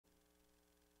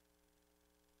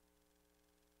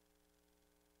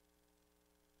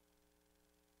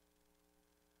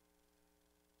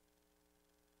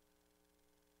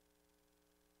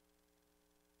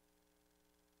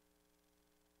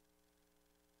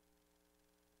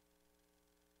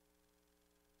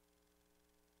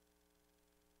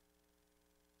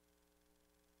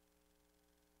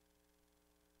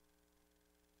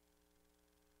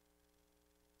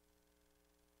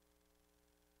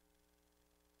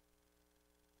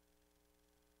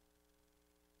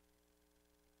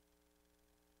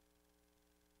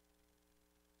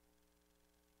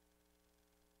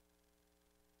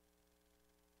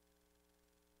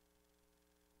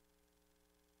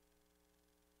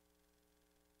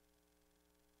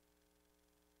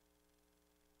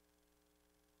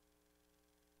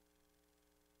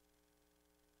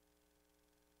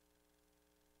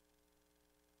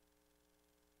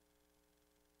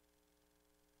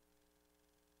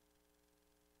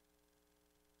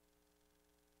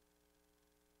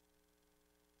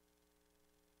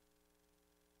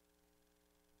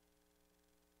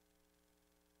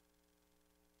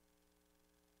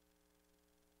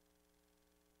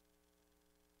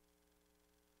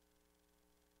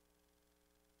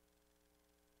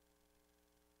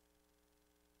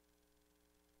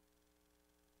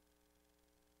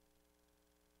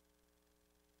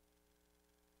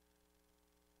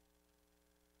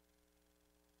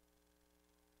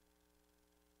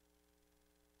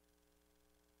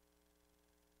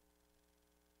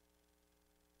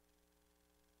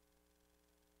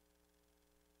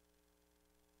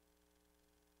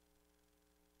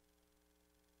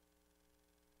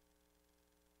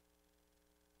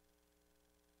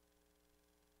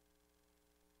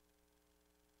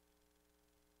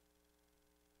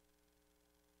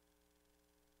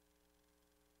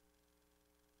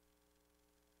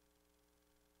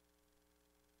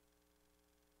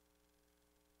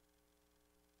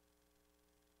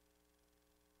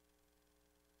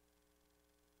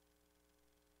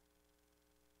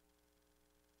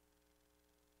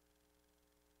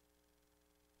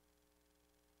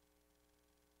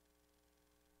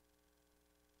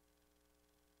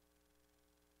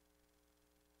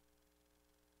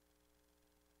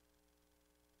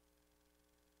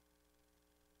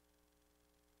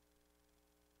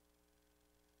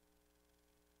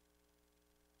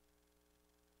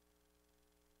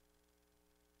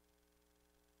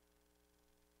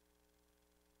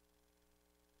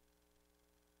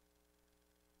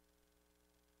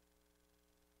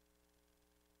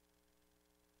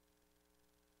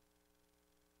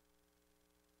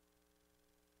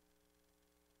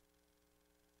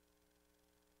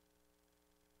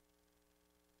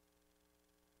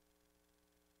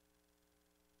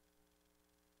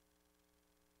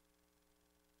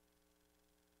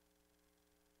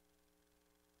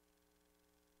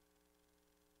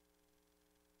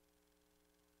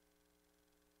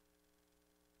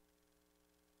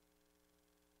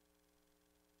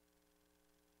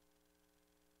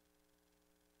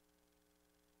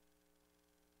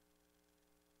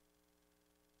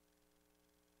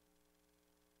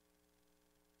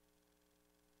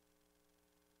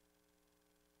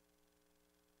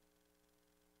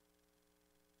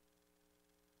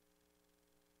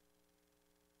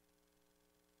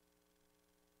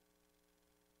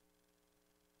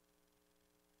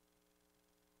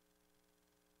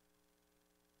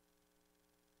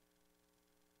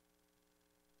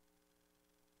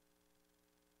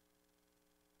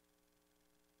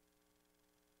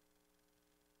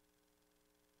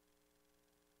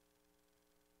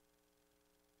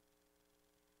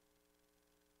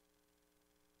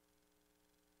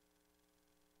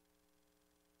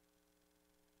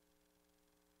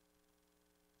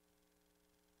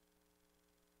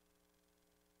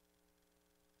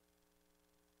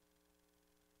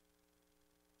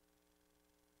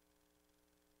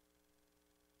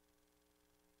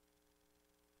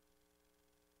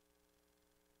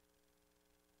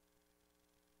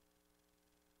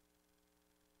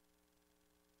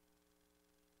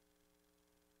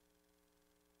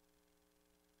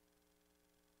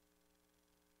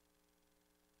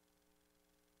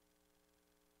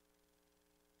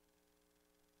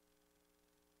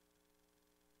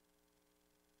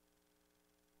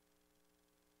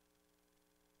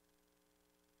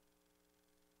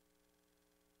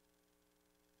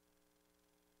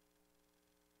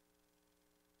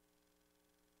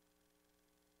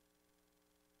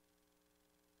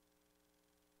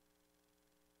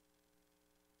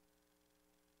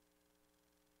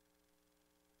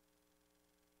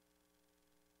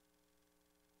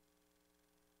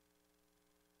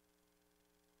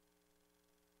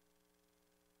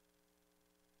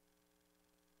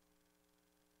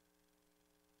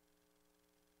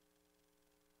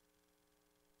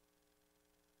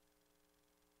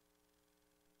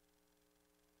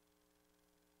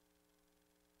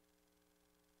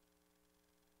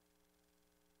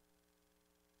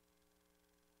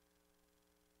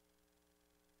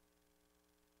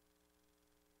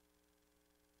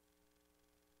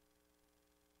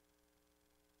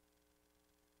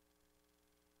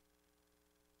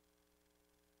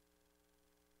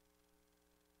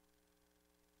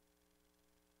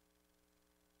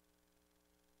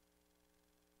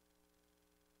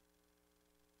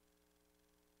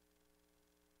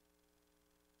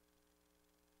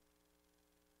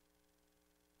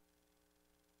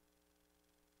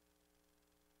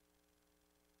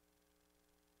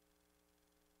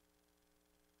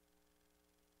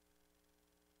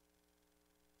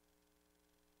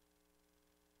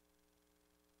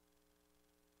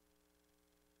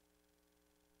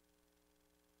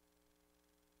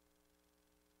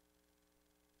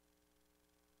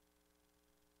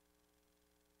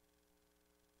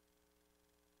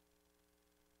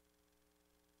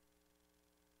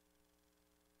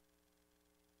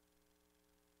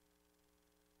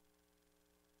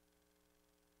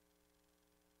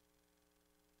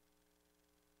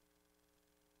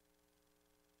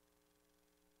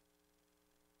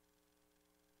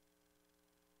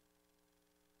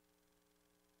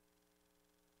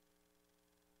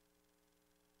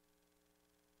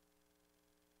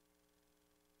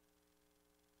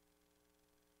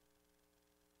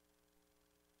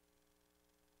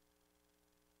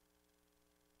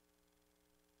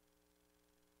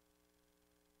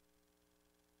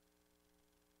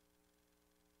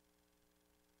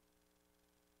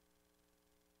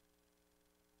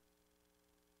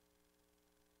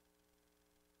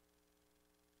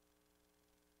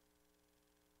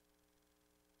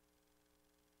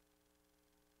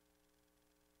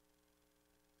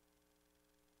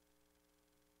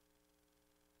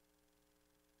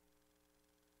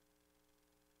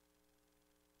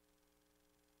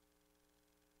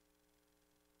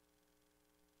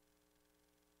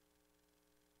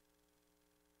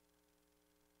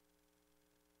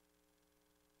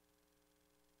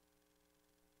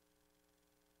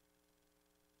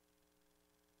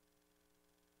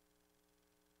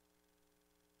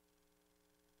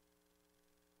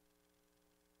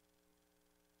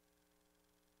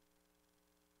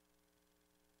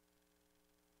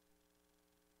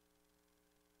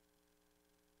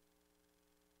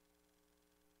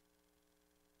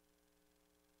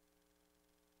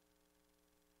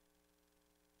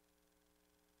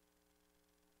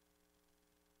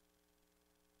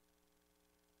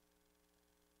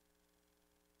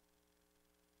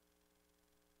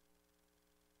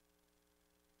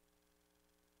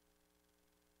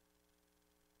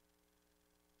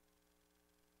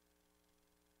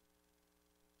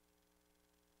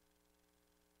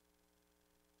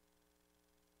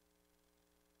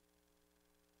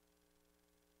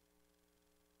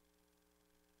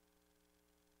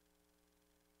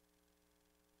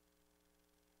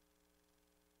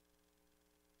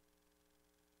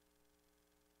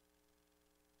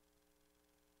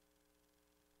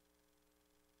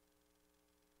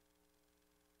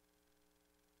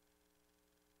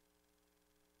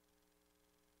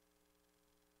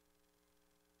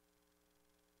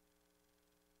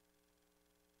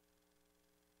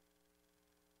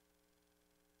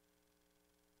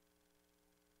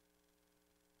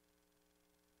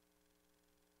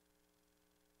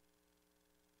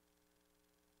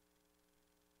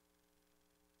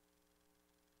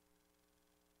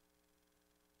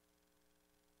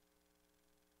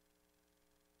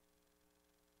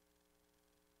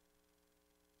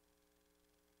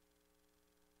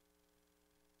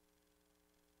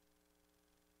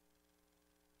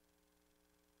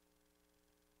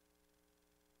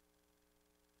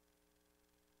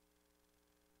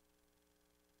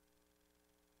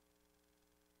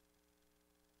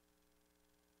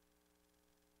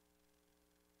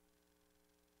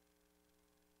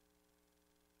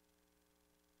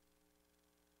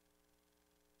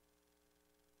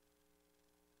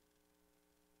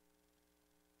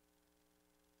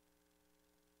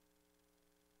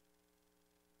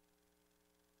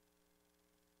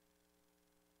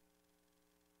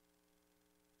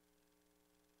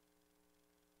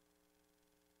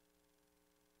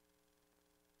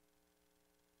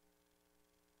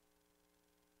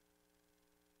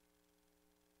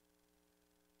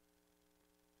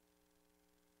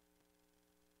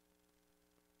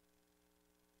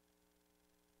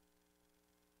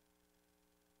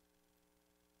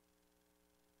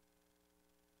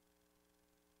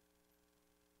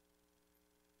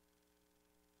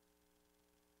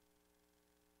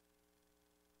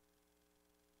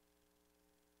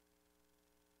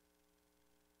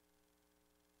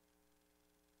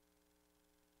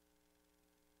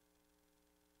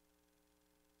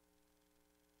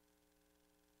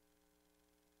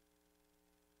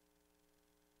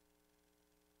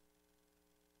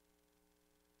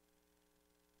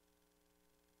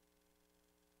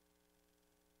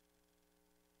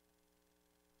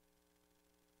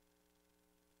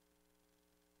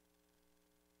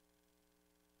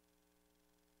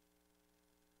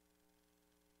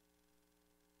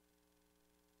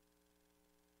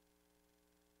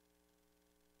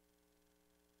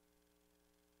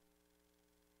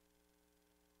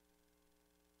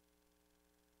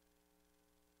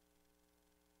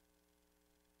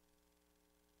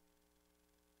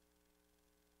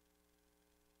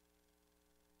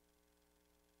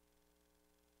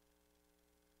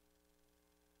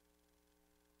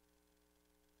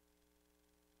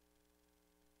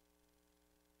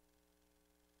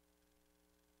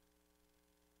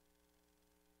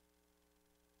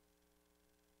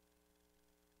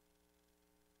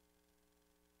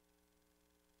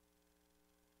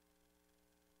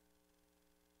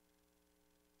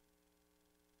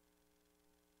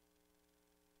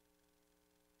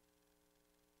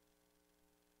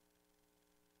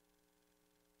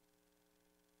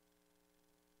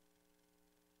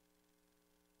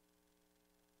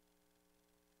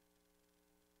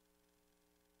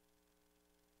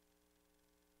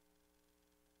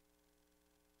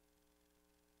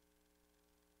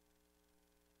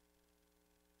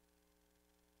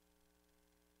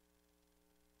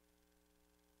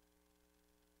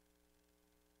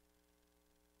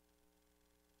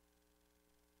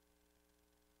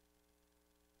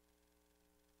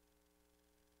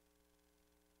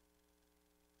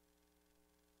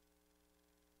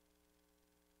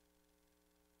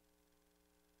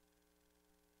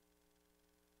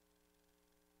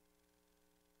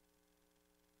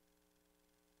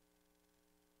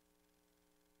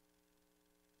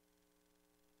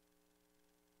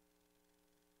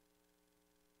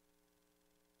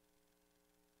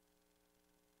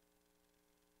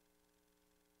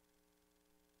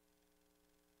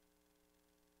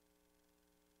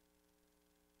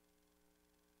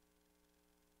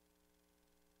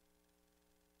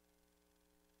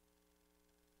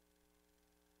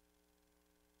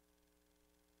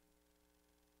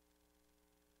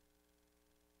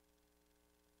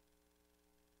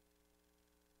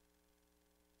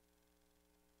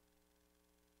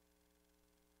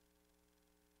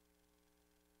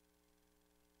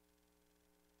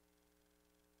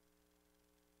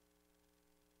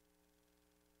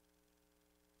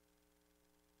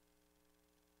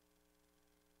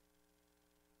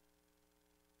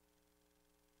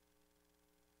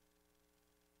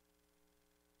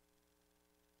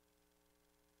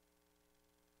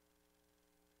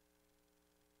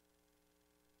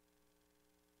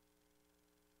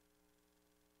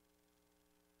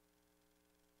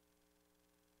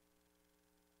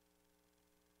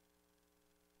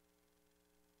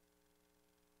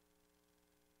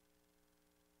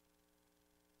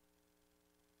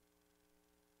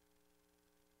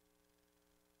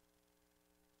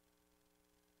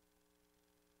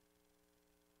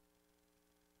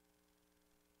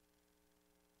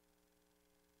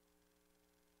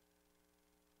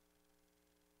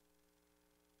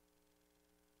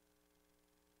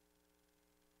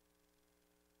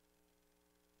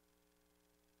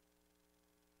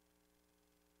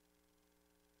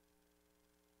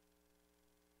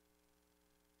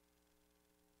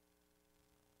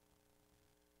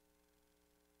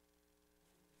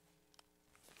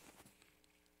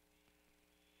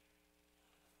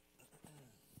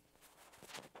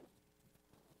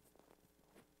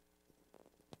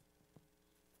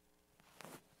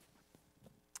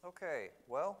Okay,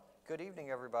 well, good evening,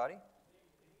 everybody.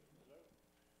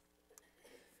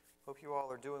 Hope you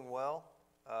all are doing well.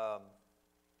 Let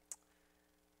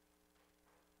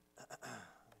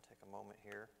me take a moment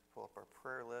here, pull up our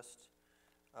prayer list.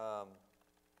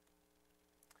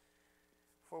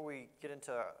 Before we get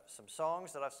into some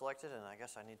songs that I've selected, and I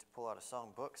guess I need to pull out a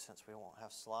song book since we won't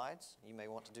have slides. You may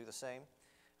want to do the same.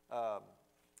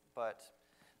 But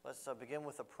let's begin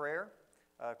with a prayer.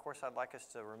 Of course, I'd like us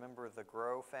to remember the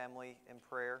Grow family in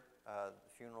prayer. The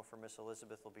funeral for Miss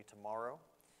Elizabeth will be tomorrow.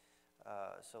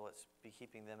 So let's be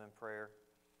keeping them in prayer.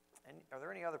 And are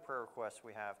there any other prayer requests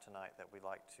we have tonight that we'd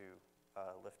like to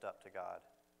lift up to God?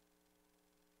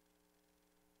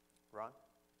 Ron?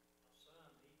 My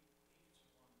son, he's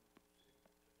the one sick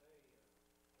today.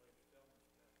 Brother Spellman's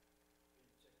been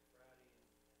sick Friday and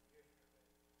yesterday.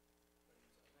 But I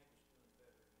think he's doing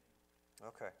better now.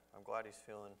 Okay, I'm glad he's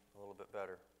feeling a little bit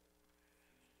better.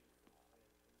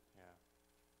 Yeah.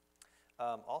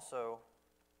 Also,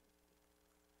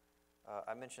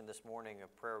 I mentioned this morning a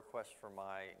prayer request for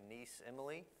my niece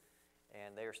Emily,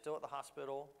 and they are still at the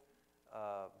hospital,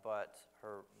 but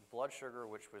her blood sugar,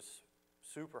 which was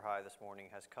super high this morning,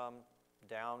 has come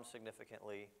down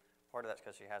significantly. Part of that's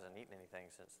because she hasn't eaten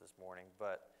anything since this morning,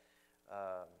 but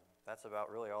that's about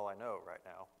really all I know right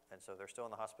now. And so they're still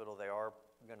in the hospital. They are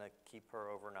going to keep her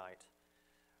overnight.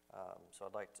 So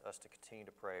I'd like us to continue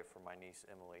to pray for my niece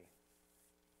Emily.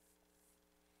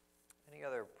 Any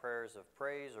other prayers of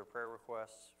praise or prayer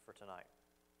requests for tonight?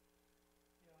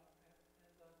 Yeah, as I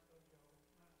told y'all, my older sister and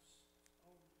niece,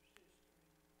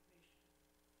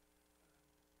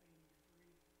 83,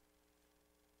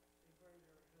 they buried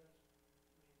her husband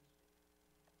Wednesday.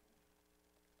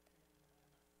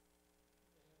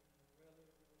 And they have been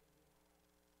really, really good.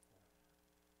 If we can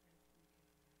imagine.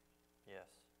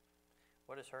 Yes.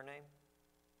 What is her name?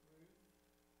 Ruth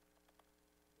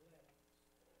Blevins.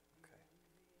 Okay.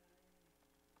 B-L-E-V-I-N.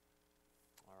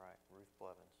 All right, Ruth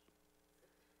Blevins.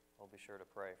 We'll be sure to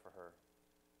pray for her.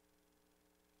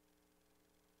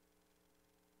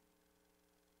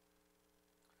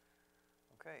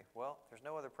 Okay, well, if there's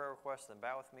no other prayer requests, then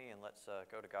bow with me and let's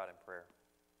go to God in prayer.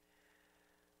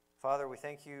 Father, we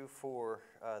thank you for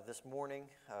this morning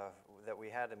that we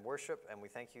had in worship, and we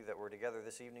thank you that we're together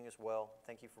this evening as well.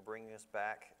 Thank you for bringing us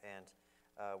back, and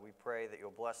we pray that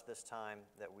you'll bless this time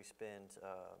that we spend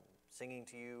singing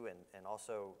to you and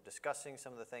also discussing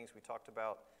some of the things we talked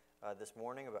about this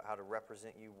morning about how to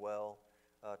represent you well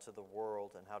to the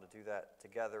world and how to do that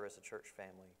together as a church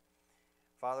family.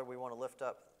 Father, we want to lift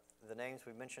up the names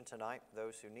we mentioned tonight,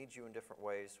 those who need you in different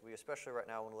ways. We especially right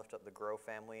now want to lift up the Grow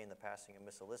family and the passing of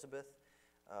Miss Elizabeth.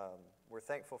 We're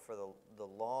thankful for the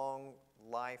long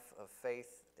life of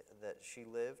faith that she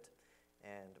lived,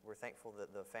 and we're thankful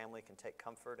that the family can take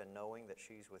comfort in knowing that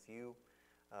she's with you.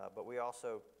 But we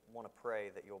also want to pray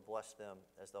that you'll bless them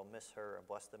as they'll miss her and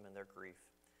bless them in their grief.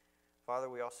 Father,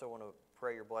 we also want to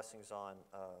pray your blessings on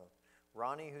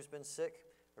Ronnie, who's been sick.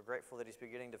 We're grateful that he's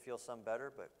beginning to feel some better,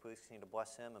 but please continue to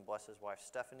bless him and bless his wife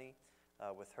Stephanie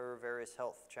with her various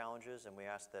health challenges, and we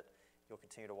ask that you'll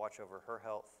continue to watch over her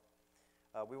health.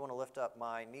 We want to lift up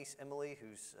my niece Emily,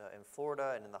 who's in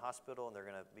Florida and in the hospital, and they're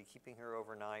going to be keeping her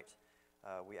overnight.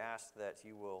 We ask that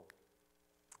you will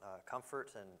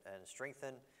comfort and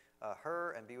strengthen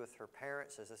her and be with her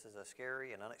parents, as this is a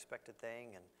scary and unexpected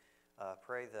thing, and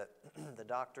pray that the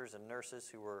doctors and nurses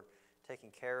who were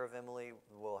taking care of Emily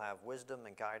will have wisdom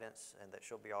and guidance, and that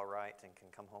she'll be all right and can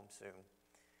come home soon.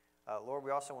 Lord,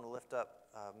 we also want to lift up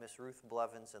Miss Ruth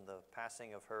Blevins and the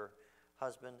passing of her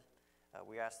husband.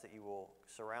 We ask that you will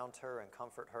surround her and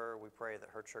comfort her. We pray that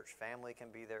her church family can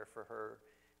be there for her,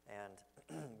 and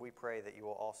we pray that you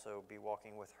will also be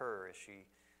walking with her as she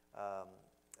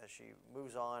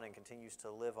moves on and continues to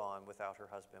live on without her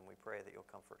husband. We pray that you'll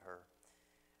comfort her.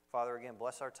 Father, again,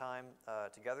 bless our time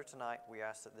together tonight. We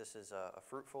ask that this is a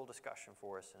fruitful discussion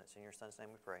for us, and it's in your Son's name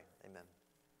we pray. Amen.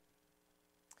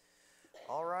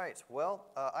 All right.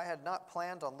 Well, I had not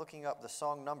planned on looking up the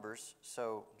song numbers,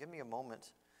 so give me a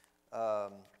moment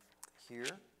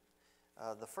here.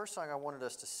 The first song I wanted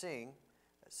us to sing,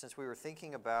 since we were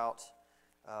thinking about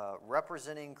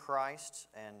representing Christ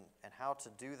and how to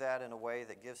do that in a way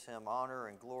that gives him honor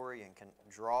and glory and can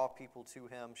draw people to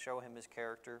him, show him his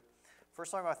character.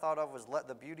 First song I thought of was Let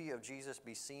the Beauty of Jesus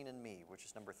Be Seen in Me, which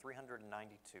is number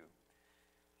 392, if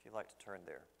you'd like to turn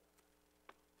there.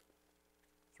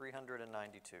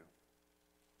 392.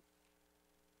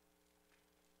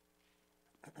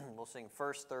 We'll sing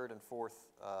first, third, and fourth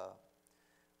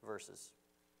verses.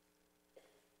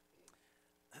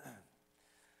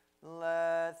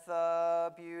 Let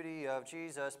the beauty of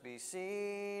Jesus be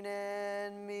seen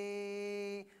in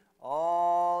me.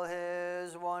 all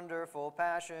his wonderful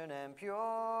passion and purity.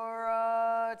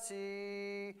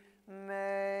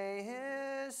 May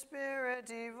his spirit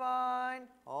divine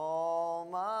all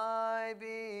my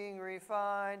being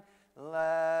refine.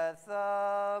 Let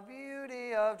the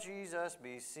beauty of Jesus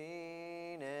be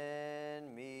seen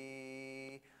in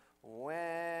me.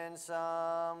 When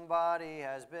somebody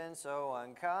has been so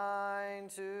unkind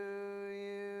to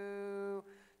you,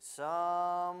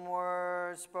 some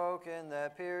word spoken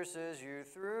that pierces you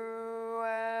through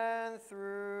and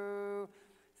through,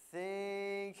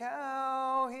 think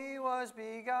how he was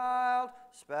beguiled,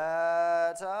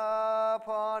 spat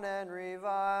upon and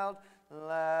reviled.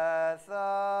 Let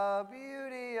the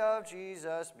beauty of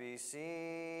Jesus be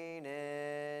seen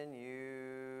in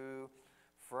you.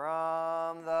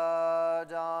 From the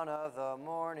dawn of the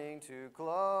morning to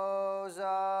close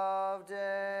of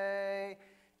day,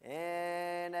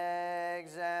 in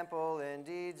example, in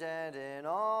deeds, and in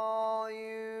all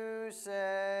you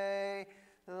say,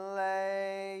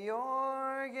 lay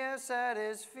your gifts at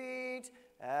his feet,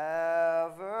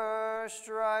 ever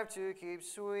strive to keep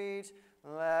sweet.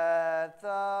 Let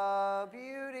the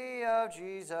beauty of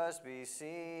Jesus be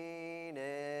seen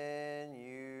in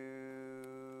you.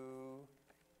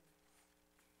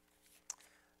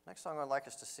 Next song I'd like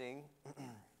us to sing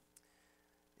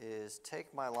is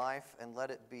Take My Life and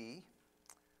Let It Be,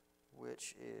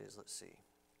 which is, let's see,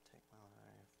 Take My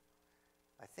Life.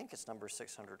 I think it's number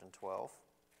 612.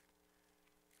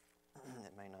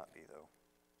 It may not be, though.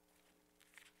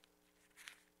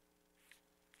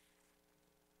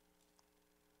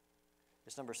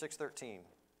 It's number 613.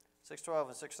 612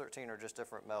 and 613 are just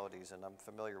different melodies, and I'm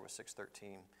familiar with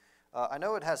 613. I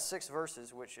know it has 6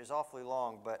 verses, which is awfully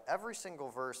long, but every single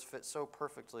verse fits so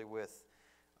perfectly with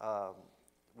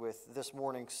this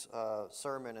morning's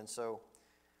sermon, and so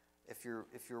if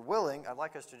you're willing, I'd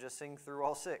like us to just sing through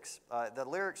all 6. The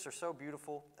lyrics are so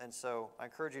beautiful, and so I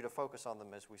encourage you to focus on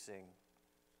them as we sing.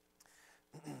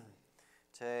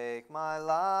 Take my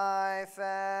life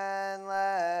and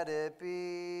let it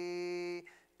be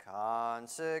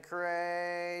consecrated,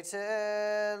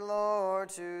 Lord,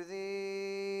 to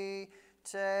Thee.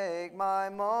 Take my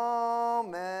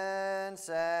moments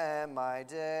and my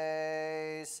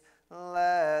days,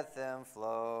 let them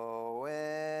flow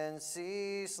in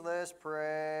ceaseless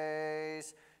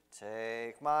praise.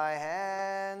 Take my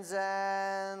hands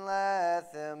and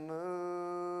let them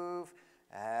move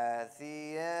at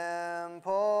the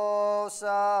impulse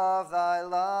of Thy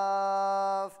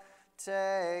love.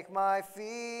 Take my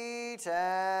feet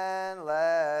and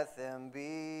let them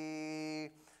be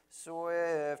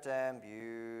swift and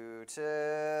beautiful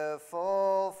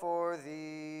for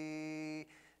Thee.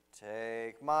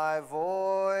 Take my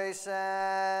voice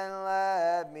and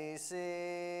let me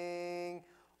sing,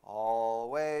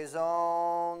 always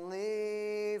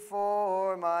only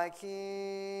for my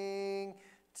King.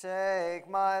 Take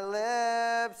my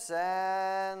lips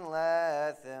and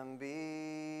let them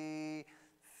be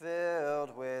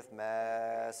filled with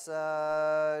messages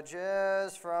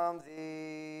from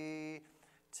Thee.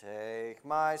 Take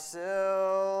my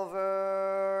silver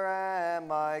and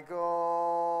my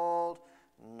gold,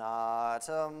 not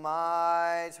a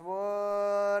mite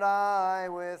would I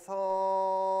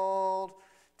withhold.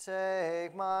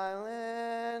 Take my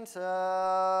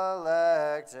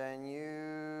intellect and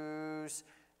use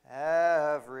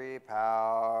every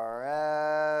power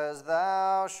as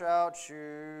Thou shalt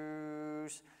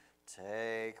choose.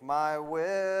 Take my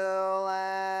will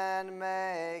and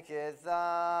make it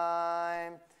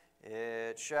Thine.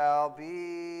 It shall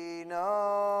be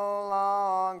no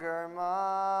longer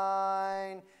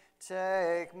mine.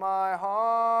 Take my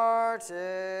heart,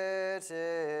 it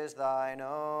is Thine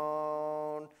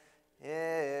own.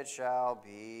 It shall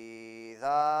be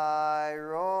Thy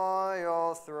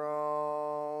royal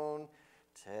throne.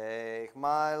 Take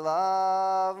my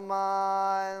love,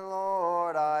 my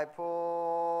Lord, I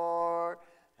pour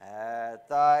at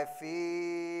Thy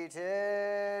feet,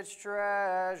 its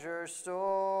treasure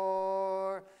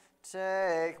store.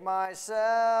 Take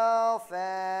myself,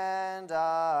 and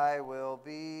I will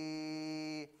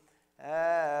be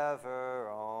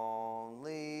ever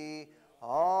only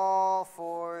all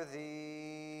for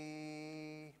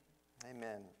Thee.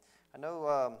 Amen. I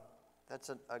know that's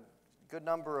a good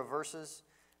number of verses,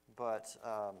 but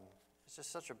it's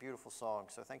just such a beautiful song,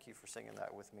 so thank you for singing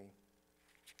that with me.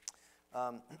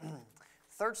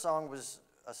 Third song was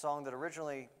a song that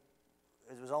originally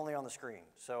it was only on the screen,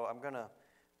 so I'm going to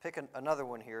pick another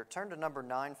one here. Turn to number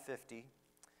 950.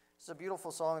 This is a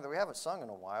beautiful song that we haven't sung in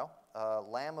a while,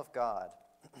 Lamb of God,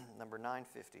 number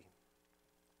 950.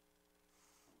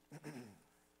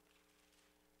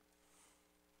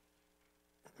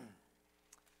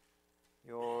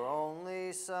 your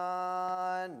only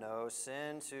Son, no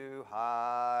sin to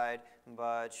hide,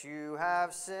 but you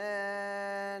have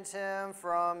sent him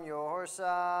from your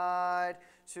side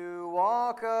to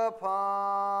walk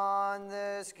upon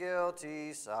this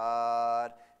guilty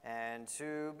sod and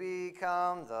to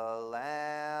become the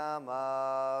Lamb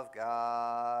of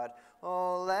God.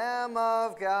 O Lamb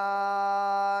of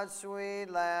God, sweet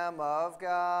Lamb of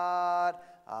God,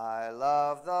 I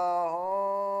love the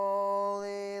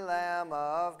holy Lamb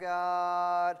of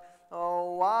God.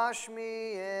 Oh, wash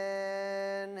me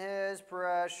in his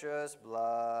precious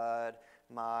blood,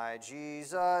 my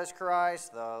Jesus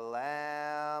Christ, the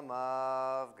Lamb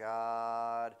of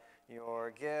God.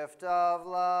 Your gift of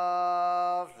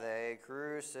love they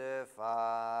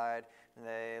crucified.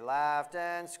 They laughed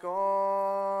and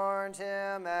scorned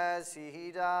him as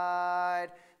he died.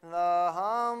 The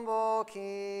humble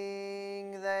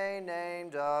king they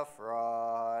named a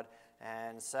fraud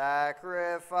and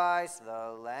sacrificed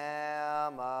the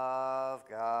Lamb of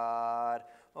God.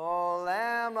 O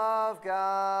Lamb of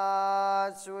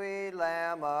God, sweet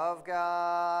Lamb of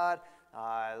God,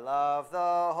 I love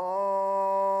the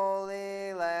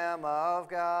holy Lamb of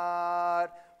God.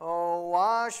 Oh,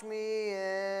 wash me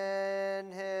in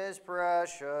his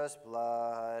precious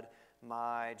blood,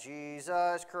 my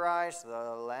Jesus Christ,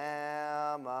 the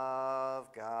Lamb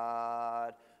of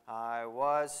God. I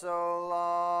was so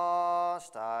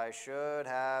lost I should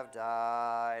have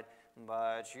died,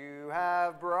 but you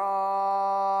have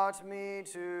brought me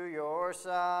to your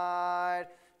side,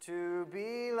 to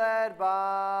be led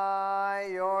by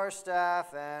your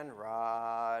staff and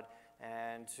rod,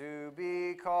 and to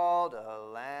be called a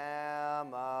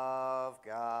Lamb of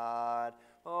God.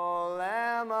 O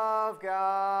Lamb of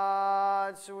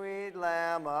God, sweet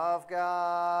Lamb of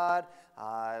God,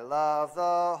 I love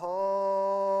the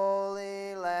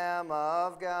holy Lamb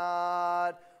of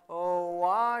God. Oh,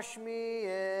 wash me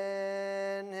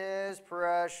in his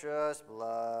precious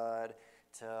blood,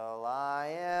 till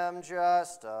I am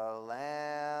just a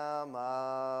Lamb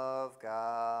of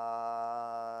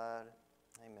God.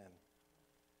 Amen.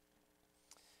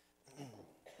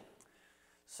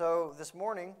 So this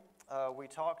morning, we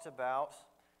talked about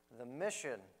the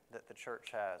mission that the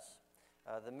church has.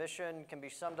 The mission can be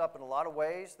summed up in a lot of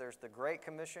ways. There's the Great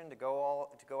Commission to go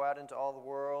out into all the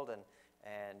world and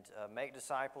make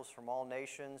disciples from all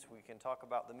nations. We can talk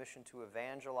about the mission to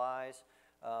evangelize.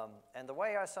 And the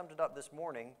way I summed it up this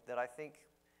morning that I think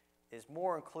is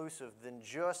more inclusive than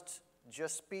just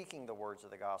speaking the words of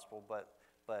the gospel, but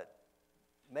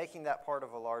making that part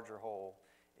of a larger whole,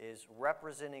 is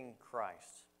representing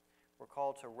Christ. We're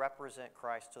called to represent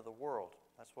Christ to the world.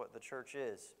 That's what the church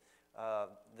is.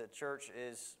 The church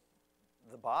is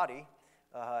the body,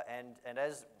 and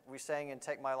as we sang in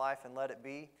Take My Life and Let It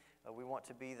Be, we want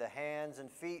to be the hands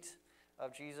and feet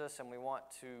of Jesus, and we want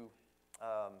to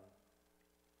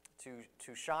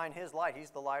shine his light.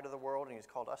 He's the light of the world, and he's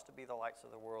called us to be the lights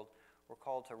of the world. We're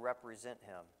called to represent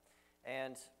him.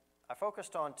 And I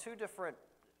focused on two different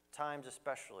times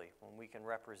especially when we can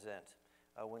represent.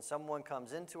 When someone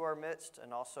comes into our midst,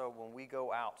 and also when we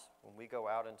go out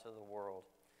into the world.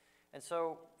 And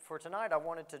so for tonight, I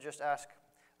wanted to just ask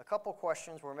a couple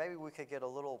questions where maybe we could get a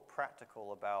little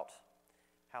practical about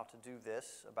how to do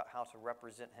this, about how to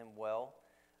represent him well,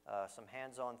 some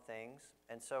hands-on things.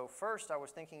 And so first, I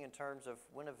was thinking in terms of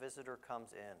when a visitor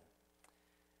comes in.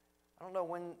 I don't know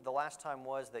when the last time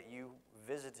was that you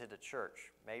visited a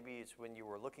church. Maybe it's when you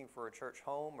were looking for a church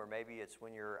home, or maybe it's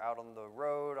when you're out on the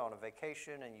road on a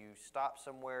vacation and you stop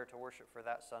somewhere to worship for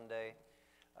that Sunday.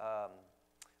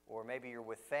 Or maybe you're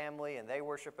with family and they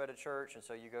worship at a church, and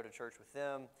so you go to church with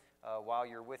them while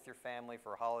you're with your family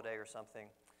for a holiday or something.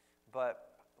 But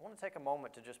I want to take a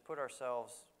moment to just put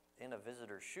ourselves in a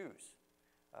visitor's shoes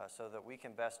so that we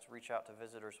can best reach out to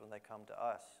visitors when they come to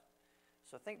us.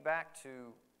 So think back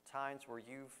to times where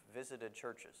you've visited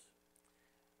churches.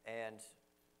 And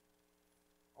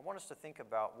I want us to think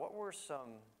about what were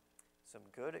some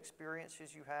good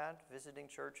experiences you had visiting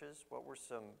churches, what were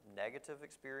some negative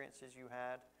experiences you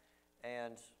had,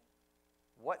 and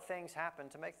what things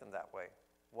happened to make them that way.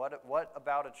 What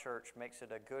about a church makes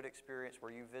it a good experience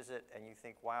where you visit and you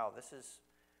think, wow, this is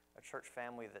a church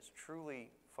family that's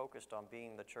truly focused on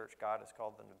being the church God has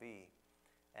called them to be.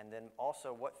 And then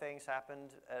also, what things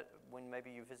happened when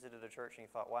maybe you visited a church and you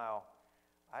thought, wow,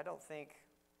 I don't think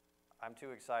I'm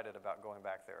too excited about going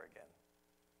back there again.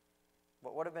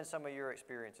 What have been some of your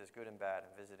experiences, good and bad,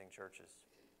 in visiting churches?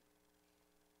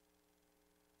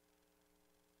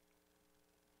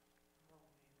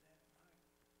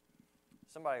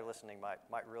 Somebody listening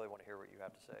might really want to hear what you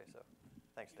have to say, so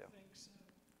thanks, Dale. You think so?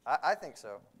 I think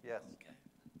so, yes. Okay.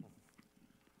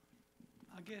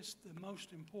 I guess the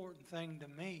most important thing to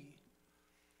me,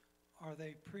 are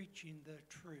they preaching the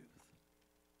truth?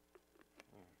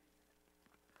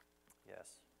 Yes.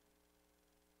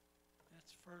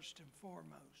 That's first and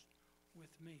foremost with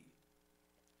me.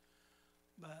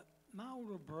 But my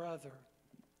older brother,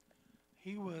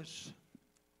 he was,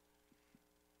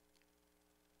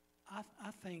 I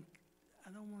think,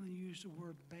 I don't want to use the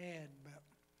word bad, but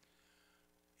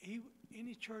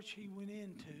any church he went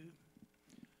into,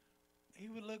 he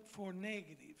would look for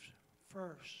negatives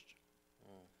first.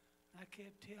 I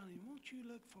kept telling him, won't you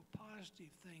look for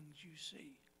positive things you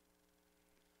see?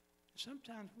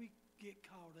 Sometimes we get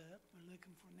caught up in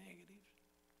looking for negatives.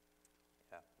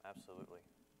 Yeah, absolutely.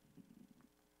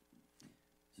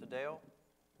 So Dale,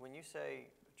 when you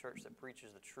say a church that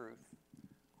preaches the truth,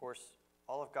 of course,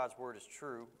 all of God's word is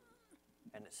true,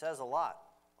 and it says a lot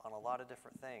on a lot of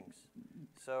different things.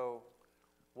 So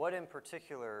what in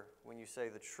particular, when you say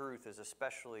the truth, is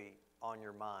especially on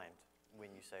your mind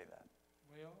when you say that?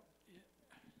 Well,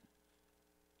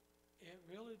 it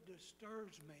really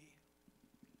disturbs me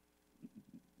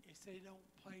if they don't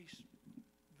place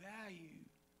value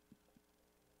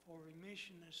for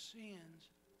remission of sins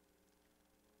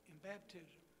in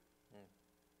baptism.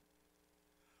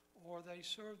 Or they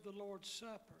serve the Lord's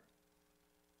Supper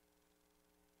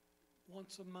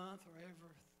once a month or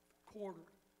every quarter.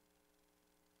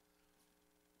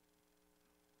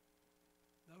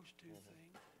 Those two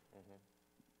things.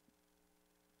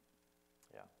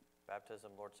 Yeah,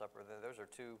 baptism, Lord's Supper, those are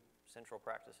two central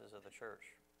practices of the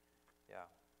church. Yeah.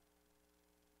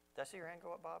 Did I see your hand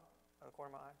go up, Bob, out of the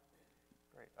corner of my eye?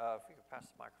 Great. If you could pass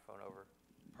the microphone over.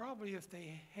 Probably if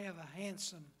they have a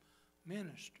handsome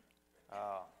minister.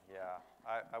 Oh, yeah.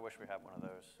 I wish we had one of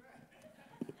those.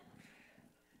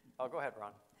 Oh, go ahead,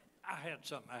 Ron. I had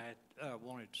something I had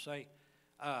wanted to say.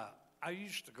 I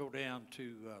used to go down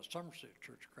to Somerset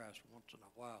Church of Christ once in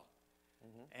a while.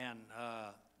 And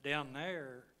down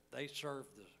there, they serve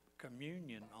the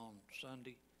communion on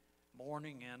Sunday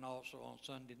morning and also on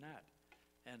Sunday night.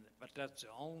 But that's the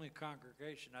only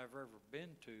congregation I've ever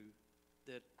been to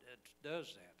that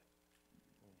does that.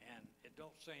 And it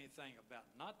don't say anything about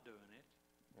not doing it.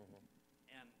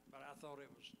 But I thought it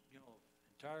was,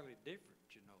 entirely different,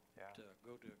 Yeah. to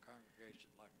go to a congregation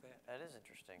like that. That is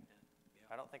interesting.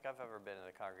 Yeah. I don't think I've ever been in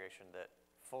a congregation that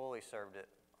fully served it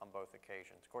on both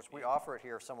occasions. Of course, we offer it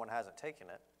here if someone hasn't taken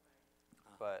it,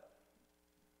 but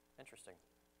interesting.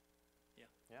 Yeah.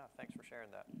 Yeah, thanks for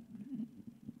sharing that.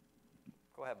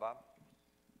 Go ahead, Bob.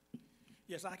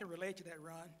 Yes, I can relate to that,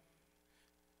 Ron.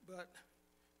 But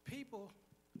people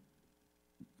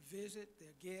visit,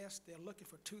 their guests, they're looking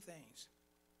for two things,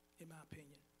 in my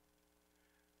opinion.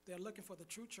 They're looking for the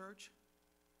true church,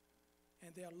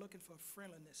 and they're looking for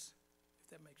friendliness,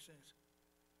 if that makes sense.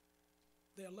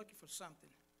 They're looking for something.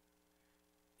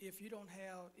 If you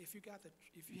have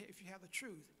the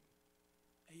truth,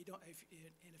 and if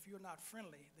you're not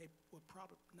friendly, they will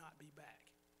probably not be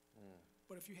back.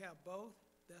 But if you have both,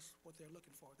 that's what they're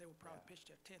looking for. They will probably pitch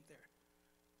their tent there.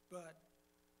 But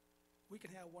we can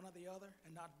have one or the other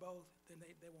and not both, then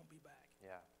they won't be back.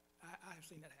 Yeah. I have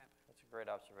seen that happen. That's a great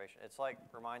observation. It's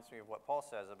reminds me of what Paul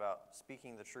says about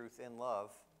speaking the truth in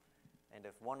love, and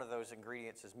if one of those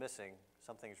ingredients is missing,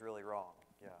 something's really wrong.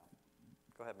 Yeah.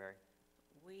 Go ahead, Mary.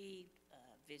 We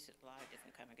visit a lot of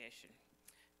different congregations,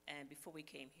 and before we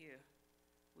came here,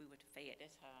 we went to Fayette.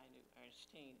 That's how I knew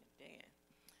Ernestine and Dan.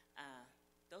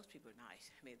 Those people are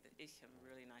nice. I mean, there's some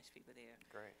really nice people there.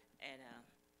 Great. And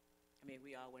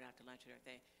we all went out to lunch and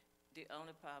everything. The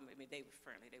only problem, they were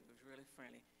friendly. They were really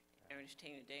friendly.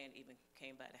 Ernestine and Dan even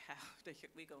came by the house. They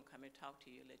said, we're going to come and talk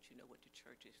to you, let you know what the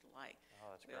church is like.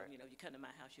 Oh, that's Well, great. you come to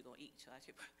my house, you're going to eat. So I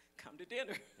said, come to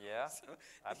dinner. Yeah. So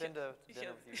I've been to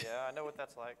dinner with you. Yeah, I know what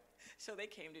that's like. So they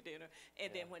came to dinner.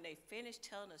 And Yeah. then when they finished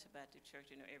telling us about the church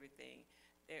and everything,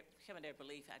 some of their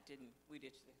belief we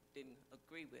just didn't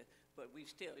agree with, but we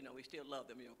still love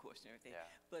them, of course, and everything. Yeah.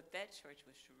 But that church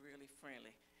was really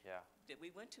friendly. Yeah.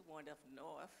 We went to one up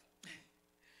north,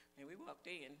 and we walked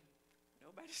in.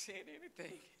 Nobody said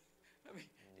anything.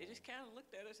 They just kind of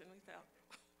looked at us, and we thought,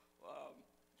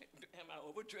 am I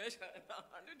overdressed? Am I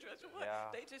underdressed? Or what? Yeah.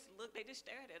 They just looked. They just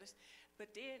stared at us. But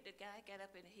then the guy got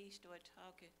up and he started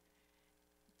talking.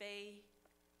 They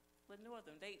were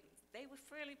northern. They were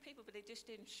friendly people, but they just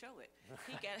didn't show it.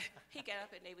 He got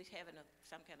up and they was having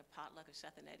some kind of potluck or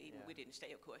something that evening. Yeah. We didn't stay,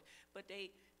 of course, but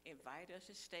they invited us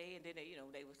to stay, and then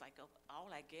they was like, oh, all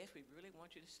I guess we really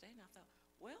want you to stay. And I thought,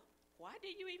 well, why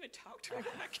did you even talk to me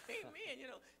when I came in?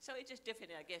 So it's just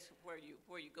different, I guess, where you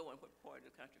going, what part of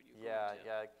the country you going to.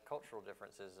 Yeah. Cultural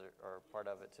differences are part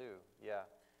of it too. Yeah.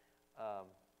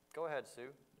 Go ahead, Sue.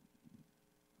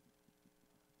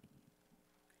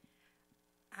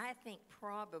 I think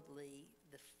probably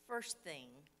the first thing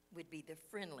would be the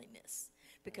friendliness,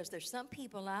 because there's some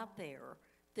people out there,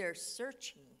 they're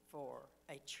searching for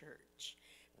a church.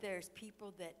 There's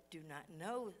people that do not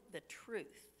know the truth.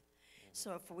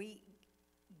 So if we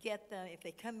get them, if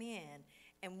they come in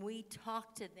and we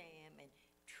talk to them and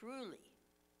truly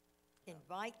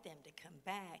invite them to come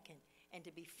back and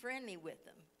to be friendly with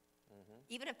them,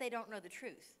 even if they don't know the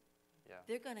truth, Yeah.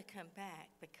 they're going to come back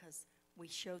because we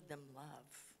showed them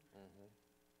love.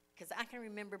 Because I can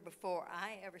remember before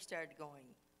I ever started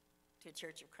going to a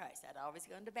Church of Christ, I'd always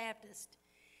gone to Baptist,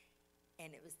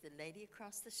 and it was the lady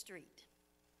across the street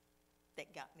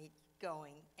that got me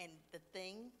going. And the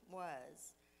thing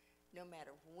was, no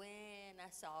matter when I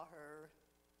saw her,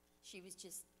 she was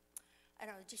just, I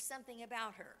don't know, just something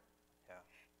about her. Yeah.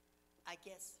 I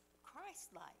guess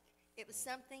Christ-like. It was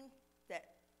something that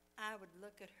I would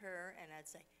look at her and I'd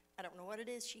say, I don't know what it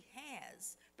is she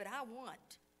has, but I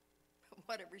want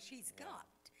whatever she's got.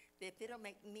 If it'll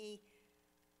make me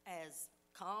as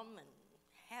calm and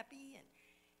happy. And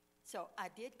so I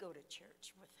did go to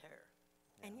church with her.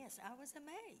 And yes, I was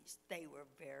amazed. They were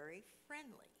very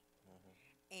friendly.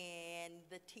 And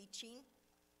the teaching,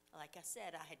 like I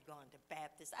said, I had gone to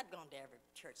Baptist. I'd gone to every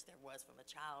church there was from a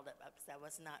child up, because I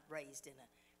was not raised in a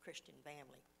Christian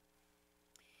family.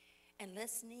 And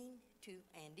listening to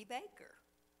Andy Baker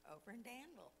over in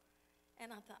Danville.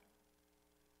 And I thought,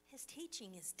 his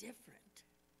teaching is different.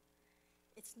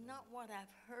 It's not what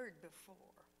I've heard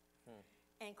before.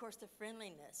 And of course, the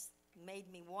friendliness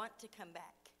made me want to come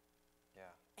back.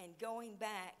 Yeah. And going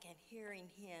back and hearing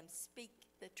him speak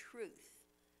the truth,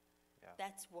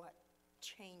 that's what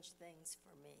changed things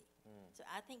for me. So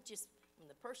I think just when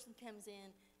the person comes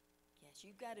in, yes,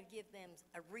 you've got to give them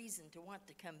a reason to want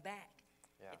to come back.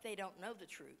 Yeah. If they don't know the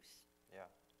truth, Yeah.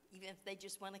 even if they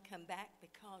just want to come back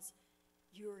because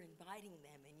you're inviting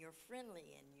them and you're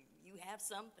friendly and you have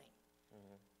something,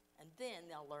 and then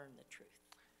they'll learn the truth.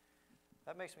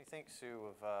 That makes me think,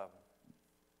 Sue,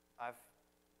 of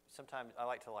sometimes I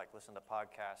like to listen to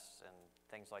podcasts and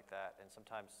things like that, and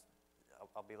sometimes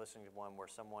I'll be listening to one where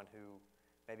someone who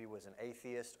maybe was an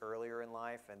atheist earlier in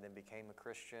life and then became a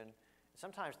Christian.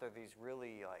 Sometimes they're these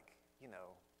really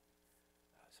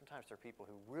sometimes they're people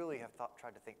who really have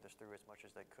tried to think this through as much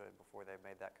as they could before they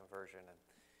made that conversion.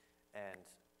 And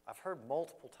I've heard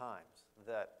multiple times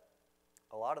that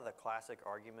a lot of the classic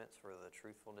arguments for the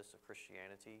truthfulness of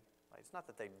Christianity, it's not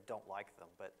that they don't like them,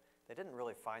 but they didn't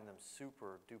really find them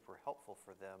super duper helpful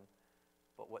for them.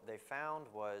 But what they found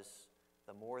was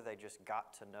the more they just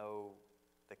got to know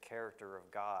the character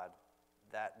of God,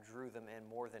 that drew them in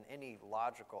more than any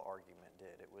logical argument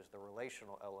did. It was the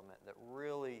relational element that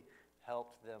really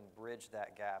helped them bridge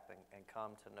that gap and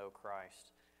come to know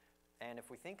Christ. And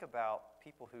if we think about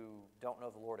people who don't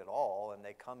know the Lord at all and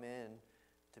they come in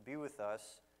to be with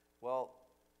us, well,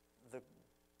 the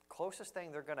closest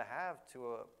thing they're going to have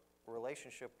to a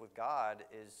relationship with God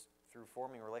is through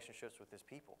forming relationships with His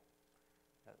people.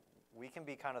 We can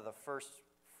be kind of the first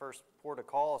port of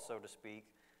call, so to speak,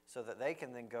 so that they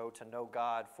can then go to know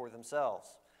God for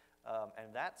themselves.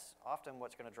 And that's often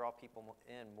what's going to draw people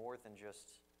in more than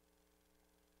just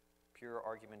pure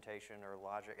argumentation or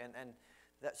logic.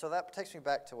 So that takes me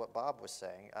back to what Bob was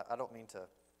saying. I don't mean to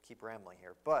keep rambling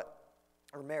here,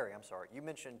 or Mary, I'm sorry. You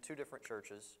mentioned two different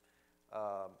churches,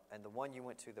 and the one you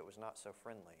went to that was not so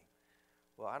friendly.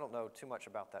 Well, I don't know too much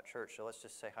about that church, so let's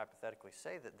just say hypothetically,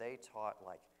 say that they taught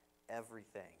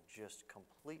everything just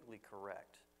completely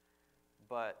correct,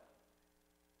 but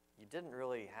you didn't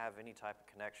really have any type of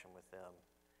connection with them.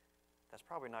 That's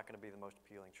probably not going to be the most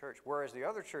appealing church. Whereas the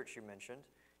other church you mentioned,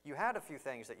 you had a few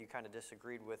things that you kind of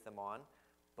disagreed with them on,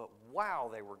 but wow,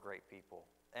 they were great people.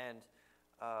 And,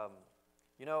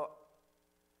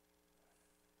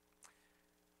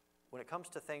 when it comes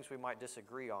to things we might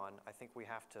disagree on, I think we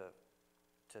have to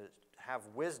have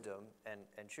wisdom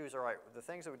and choose, all right, the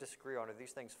things that we disagree on, are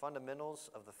these things fundamentals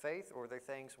of the faith, or are they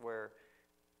things where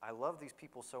I love these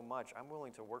people so much, I'm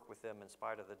willing to work with them in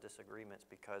spite of the disagreements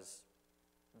because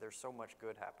there's so much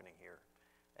good happening here.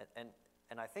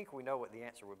 And I think we know what the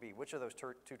answer would be. Which of those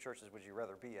two churches would you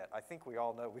rather be at? I think we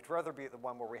all know. We'd rather be at the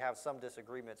one where we have some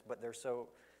disagreements, but they're so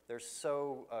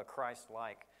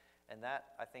Christ-like. And that,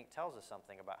 I think, tells us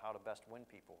something about how to best win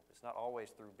people. It's not always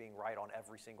through being right on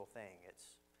every single thing.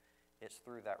 It's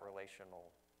through that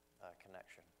relational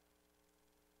connection.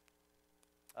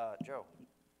 Joe.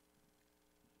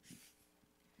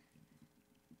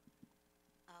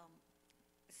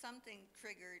 Something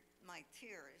triggered my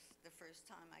tears the first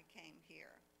time I came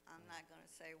here. I'm not going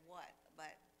to say what,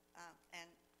 but, and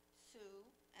Sue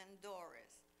and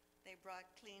Doris They brought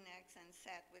Kleenex and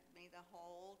sat with me the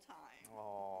whole time.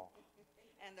 Oh,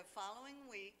 And the following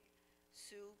week,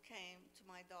 Sue came to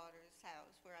my daughter's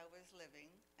house where I was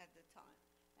living at the time.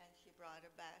 And she brought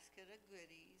a basket of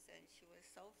goodies, and she was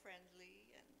so friendly,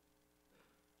 and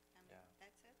I mean, Yeah.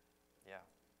 that's it. yeah,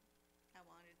 I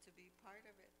wanted to be part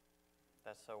of it.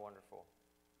 that's so wonderful.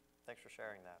 Thanks for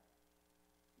sharing that.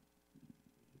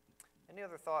 Any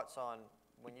other thoughts on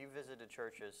when you visited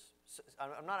churches?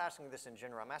 I'm not asking this in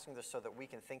general. I'm asking this so that we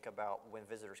can think about when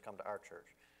visitors come to our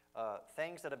church.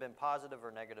 Things that have been positive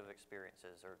or negative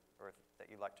experiences or that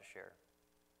you'd like to share.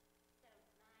 So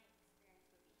my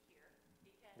experience would be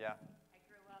here because Yeah. I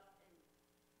grew up and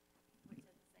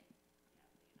went to the same, the United Methodist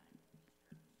Church,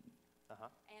 Uh-huh.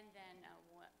 and then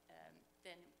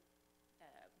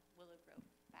Willow Grove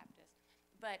Baptist.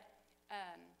 But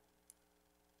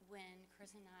when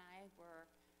Chris and I were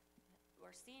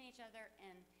seeing each other,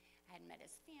 and I had met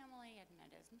his family, I'd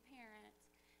met his parents,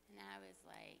 and I was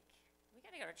like, we got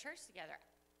to go to church together.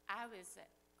 I was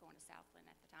going to Southland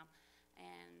at the time,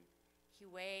 and he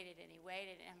waited and he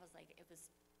waited, and I was like, it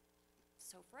was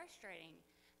so frustrating.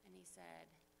 And he said,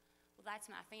 well, that's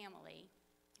my family.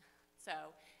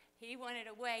 So he wanted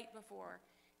to wait before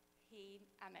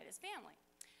I met his family,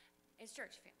 his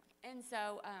church family. And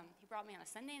so he brought me on a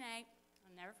Sunday night. I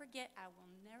will never forget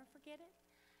it.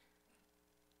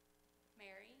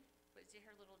 Mary did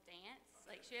her little dance.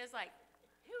 Like, she was like,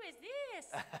 who is this?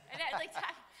 And that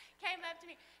came up to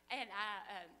me. And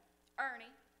Ernie,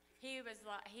 he was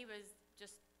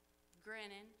just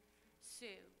grinning.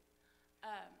 Sue.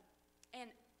 And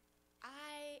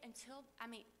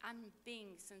I'm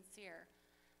being sincere,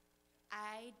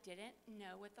 I didn't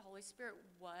know what the Holy Spirit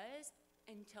was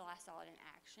until I saw it in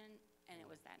action, and it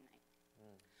was that night.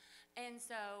 And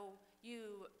so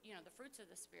the fruits of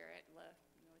the Spirit, love,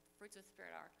 what the fruits of the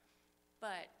Spirit are,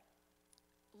 but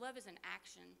love is an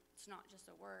action. It's not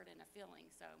just a word and a feeling.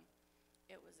 So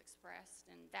it was expressed,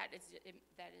 and that is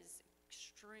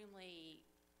extremely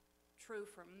true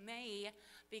for me,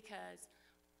 because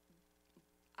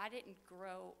I didn't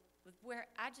grow with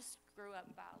I just grew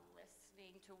up by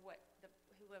listening to what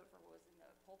whoever was in the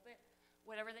pulpit,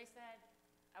 whatever they said,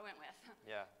 I went with.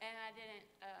 Yeah. And I didn't,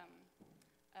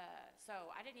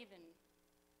 so I didn't even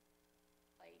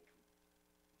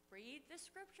read the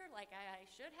scripture like I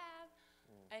should have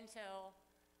until,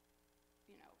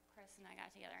 Chris and I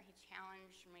got together, and he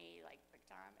challenged me big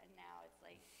time, and now it's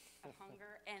a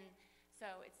hunger. And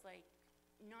so it's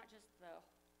not just the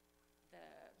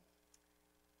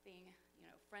being,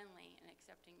 friendly and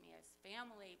accepting me as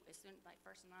family as soon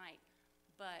first night,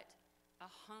 but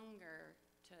a hunger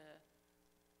to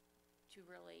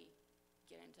really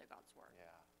get into God's word. Yeah.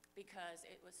 Because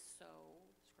it was so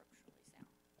scripturally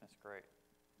sound. That's great.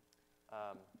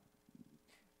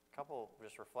 Couple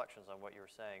just reflections on what you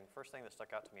were saying. First thing that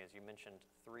stuck out to me is you mentioned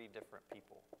 3 different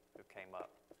people who came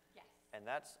up. Yes. And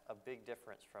that's a big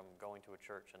difference from going to a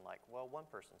church and one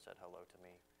person said hello to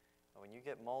me. And when you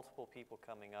get multiple people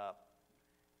coming up,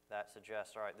 that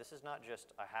suggests, all right, this is not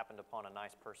just I happened upon a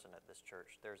nice person at this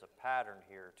church. There's a pattern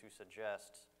here to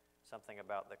suggest something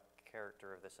about the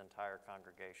character of this entire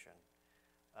congregation.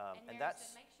 And Mary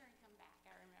that's said, make sure and come back.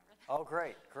 I remember that. Oh,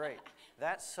 great.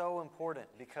 That's so important,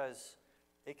 because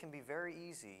it can be very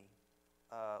easy.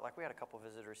 Like we had a couple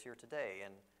visitors here today,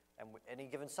 and any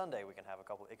given Sunday we can have a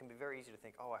couple. It can be very easy to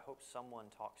think, oh, I hope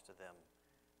someone talks to them.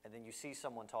 And then you see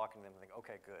someone talking to them and think,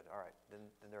 okay, good, all right,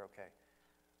 then they're okay.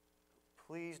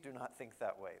 Please do not think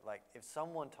that way. If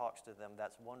someone talks to them,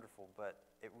 that's wonderful, but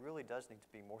it really does need to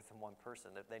be more than one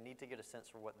person. They need to get a sense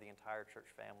for what the entire church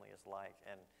family is like,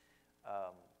 and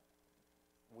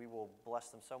we will bless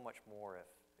them so much more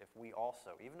if we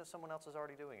also, even if someone else is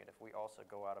already doing it, if we also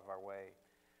go out of our way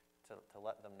to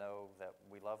let them know that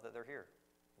we love that they're here.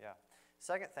 Yeah.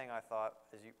 Second thing I thought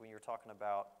is when you were talking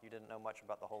about you didn't know much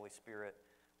about the Holy Spirit,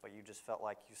 but you just felt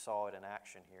like you saw it in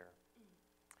action here.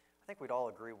 I think we'd all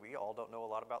agree we all don't know a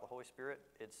lot about the Holy Spirit.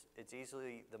 It's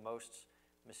easily the most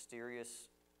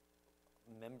mysterious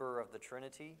member of the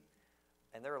Trinity,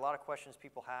 and there are a lot of questions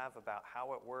people have about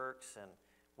how it works, and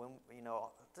when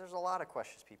there's a lot of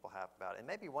questions people have about it. And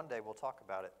maybe one day we'll talk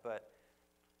about it, but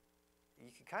I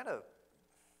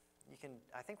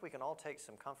think we can all take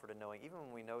some comfort in knowing, even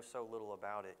when we know so little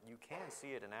about it, you can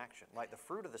see it in action. The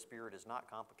fruit of the Spirit is not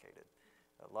complicated.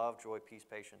 Love, joy, peace,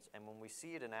 patience, and when we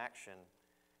see it in action,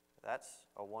 that's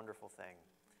a wonderful thing.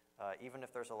 Even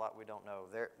if there's a lot we don't know,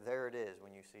 there it is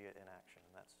when you see it in action.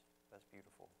 That's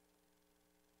beautiful.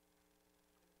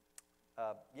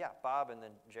 Bob and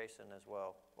then Jason as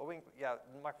well. Well, the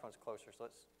microphone's closer, so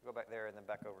let's go back there and then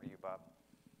back over to you, Bob.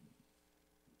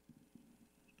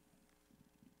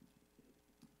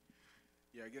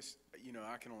 Yeah, I guess,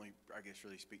 I can only,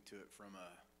 really speak to it from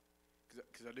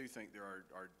because I do think there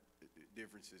are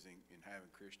differences in having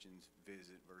Christians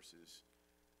visit versus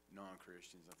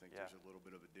non-Christians. I think Yeah. there's a little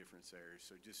bit of a difference there.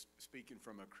 So just speaking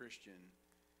from a Christian,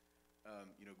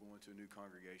 going to a new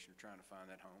congregation or trying to find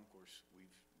that home, of course,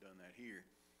 we've done that here.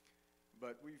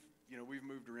 But we've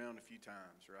moved around a few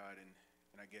times, right? And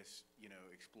I guess,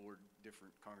 explored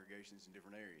different congregations in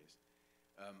different areas.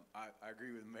 I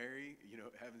agree with Mary,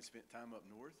 having spent time up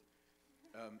north.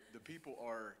 The people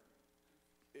are,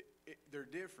 they're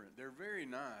different. They're very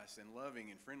nice and loving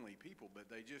and friendly people, but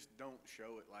they just don't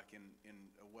show it like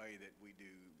in a way that we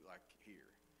do like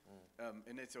here.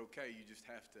 And it's okay. You just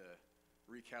have to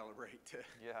recalibrate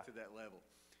to that level.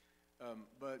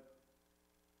 But,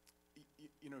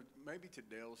 maybe to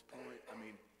Dale's point, I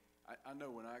mean, I know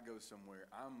when I go somewhere,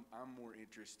 I'm more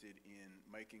interested in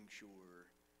making sure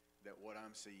that what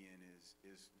I'm seeing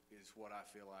is what I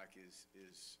feel like is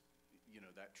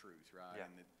that truth, right? Yeah.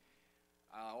 And that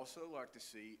I also like to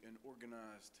see an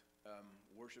organized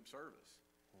worship service.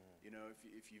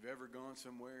 If you've ever gone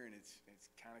somewhere and it's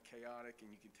kind of chaotic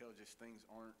and you can tell just things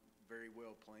aren't very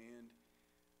well planned,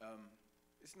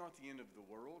 it's not the end of the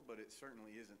world, but it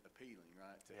certainly isn't appealing,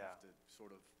 right? To have to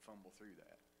sort of fumble through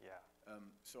that. Yeah.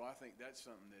 So I think that's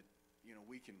something that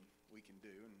we can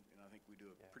do, and I think we do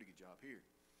a pretty good job here.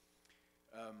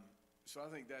 So I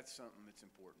think that's something that's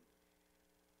important.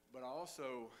 But I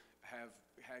also have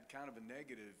had kind of a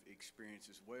negative experience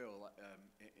as well.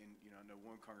 And I know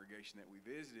one congregation that we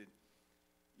visited,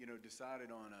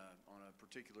 decided on a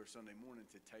particular Sunday morning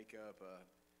to take up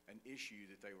an issue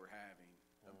that they were having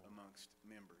amongst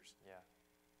members. Yeah.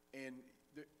 And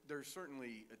there's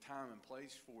certainly a time and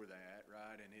place for that,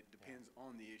 right? And it depends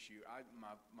on the issue.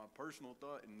 My personal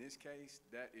thought in this case,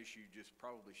 that issue just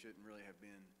probably shouldn't really have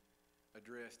been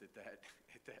addressed at that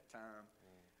time.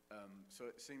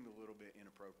 So it seemed a little bit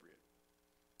inappropriate.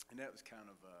 And that was kind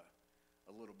of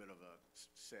a little bit of a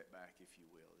setback, if you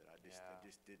will, that I just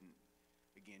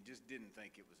didn't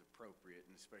think it was appropriate,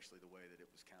 and especially the way that it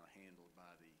was kind of handled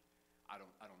by I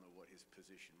don't know what his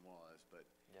position was, but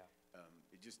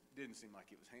it just didn't seem like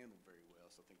it was handled very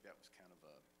well. So I think that was kind of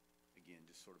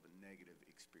just sort of a negative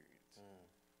experience.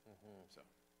 So.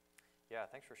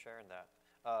 Yeah, thanks for sharing that.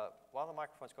 While the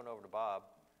microphone's going over to Bob,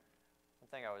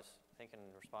 one thing I was thinking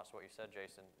in response to what you said,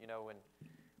 Jason,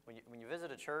 when you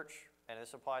visit a church, and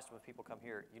this applies to when people come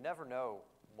here, you never know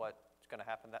what's going to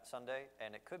happen that Sunday,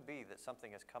 and it could be that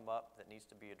something has come up that needs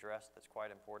to be addressed that's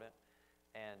quite important.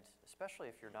 And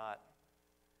especially if you're not,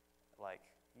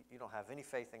 you don't have any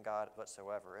faith in God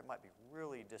whatsoever, it might be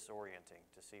really disorienting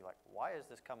to see, why is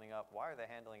this coming up? Why are they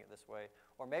handling it this way?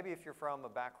 Or maybe if you're from a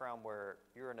background where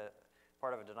you're in a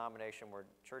part of a denomination where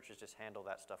churches just handle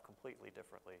that stuff completely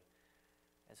differently.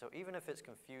 And so even if it's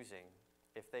confusing,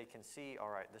 if they can see, all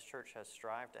right, this church has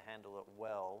strived to handle it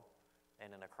well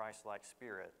and in a Christ-like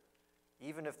spirit,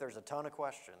 even if there's a ton of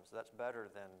questions, that's better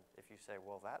than if you say,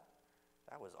 well, that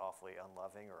was awfully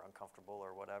unloving or uncomfortable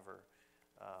or whatever.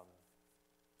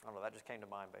 I don't know, that just came to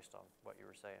mind based on what you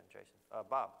were saying, Jason.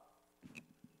 Bob.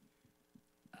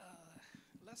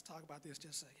 Let's talk about this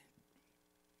just a second.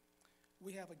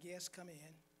 We have a guest come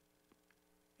in,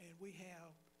 and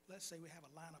let's say we have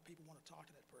a line of people who want to talk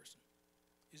to that person.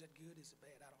 Is that good? Is it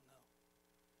bad? I don't know.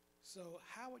 So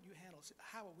how would we handle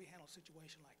a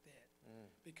situation like that?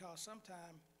 Because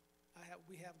sometimes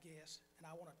we have guests, and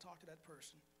I want to talk to that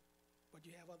person, but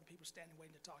you have other people standing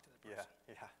waiting to talk to that person.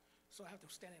 Yeah. So I have to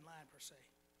stand in line per se.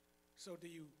 So do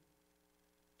you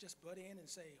just butt in and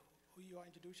say who you are,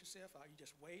 introduce yourself, or you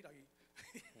just wait, or you?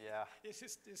 Yeah. It's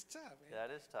tough, man. That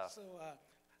is tough. So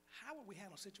how would we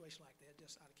handle a situation like that,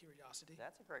 just out of curiosity?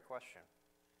 That's a great question.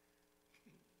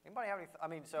 Anybody have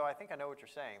any, so I think I know what you're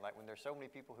saying. When there's so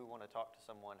many people who want to talk to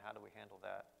someone, how do we handle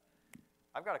that?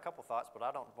 I've got a couple thoughts, but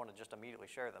I don't want to just immediately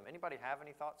share them. Anybody have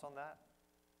any thoughts on that?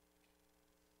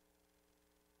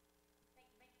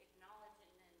 Make acknowledge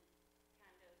and then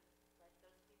kind of let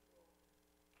those people,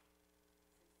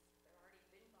 since they're already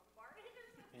been bombarded or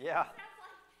something. Yeah. Sounds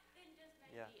like, then just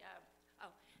maybe, Yeah.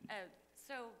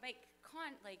 so make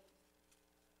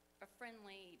a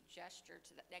friendly gesture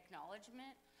to the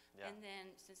acknowledgement. Yeah. And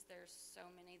then, since there's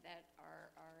so many that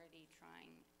are already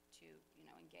trying to,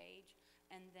 engage,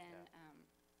 and then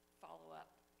follow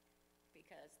up.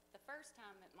 Because the first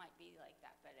time it might be like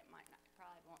that, but it might not,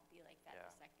 probably won't be like that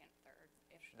the second, third.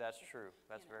 That's true.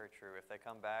 That's very true. If they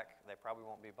come back, they probably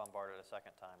won't be bombarded a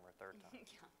second time or a third time.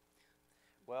 Yeah.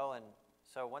 Well, and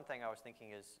so one thing I was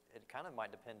thinking is it kind of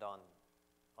might depend on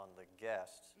the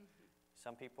guest.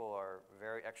 Some people are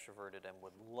very extroverted and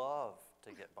would love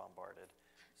to get bombarded.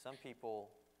 Some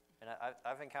people And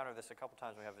I've encountered this a couple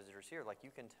times when we have visitors here. Like, you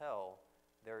can tell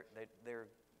they're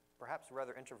perhaps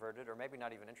rather introverted, or maybe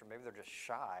not even introverted. Maybe they're just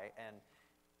shy, and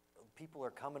people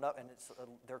are coming up, and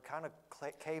they're kind of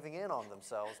caving in on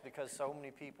themselves because so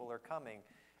many people are coming.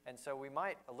 And so we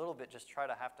might a little bit just try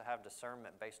to have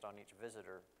discernment based on each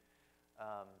visitor.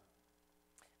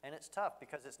 And it's tough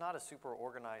because it's not a super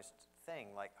organized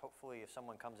thing. Like, hopefully if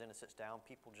someone comes in and sits down,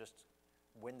 people just,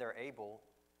 when they're able,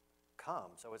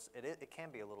 come. So it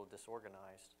can be a little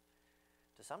disorganized.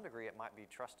 To some degree, it might be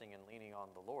trusting and leaning on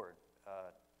the Lord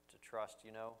to trust,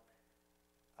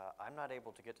 I'm not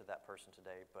able to get to that person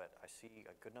today, but I see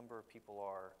a good number of people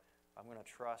are. I'm going to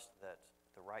trust that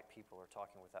the right people are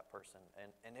talking with that person.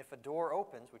 And if a door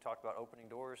opens, we talked about opening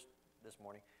doors this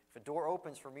morning. If a door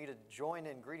opens for me to join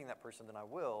in greeting that person, then I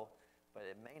will, but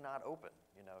it may not open,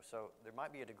 So there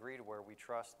might be a degree to where we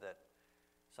trust that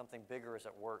something bigger is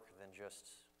at work than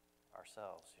just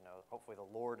ourselves. Hopefully the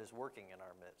Lord is working in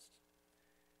our midst.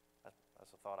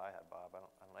 That's a thought I had, Bob. I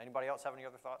don't know. Anybody else have any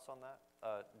other thoughts on that?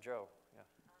 Joe, yeah.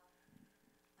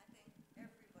 I think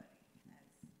everybody has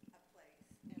a place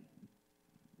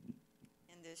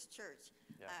in this church.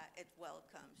 Yeah. It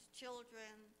welcomes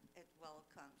children. It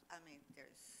welcomes,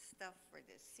 there's stuff for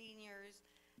the seniors,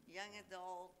 young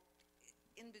adult,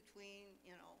 in between,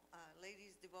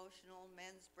 ladies' devotional,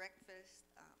 men's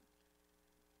breakfast,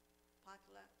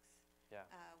 potlucks. Yeah.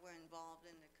 We're involved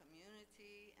in the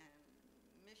community and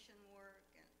mission work,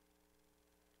 and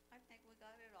I think we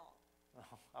got it all.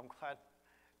 I'm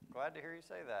glad to hear you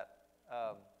say that.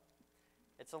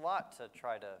 It's a lot to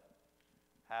try to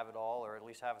have it all, or at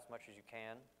least have as much as you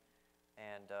can.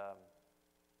 And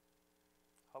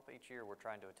hope each year we're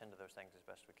trying to attend to those things as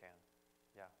best we can.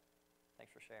 Yeah.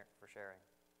 Thanks for sharing.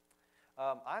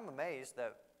 I'm amazed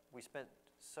that we spent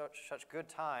such good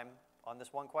time on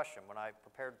this one question when I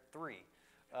prepared 3.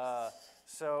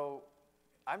 So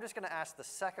I'm just going to ask the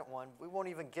second one. We won't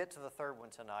even get to the third one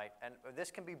tonight, and this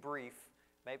can be brief.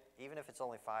 Maybe even if it's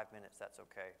only 5 minutes, that's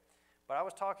okay. But I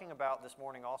was talking about this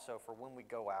morning also for when we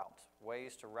go out,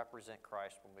 ways to represent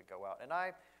Christ when we go out. And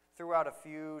I threw out a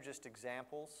few just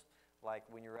examples, like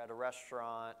when you're at a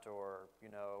restaurant or,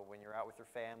 when you're out with your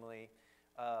family.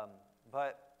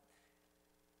 But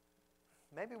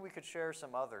maybe we could share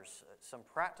some others, some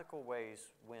practical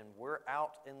ways when we're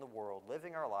out in the world,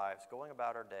 living our lives, going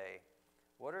about our day.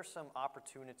 What are some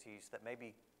opportunities that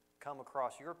maybe come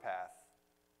across your path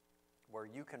where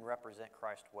you can represent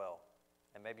Christ well?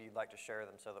 And maybe you'd like to share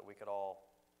them so that we could all,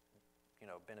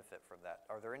 benefit from that.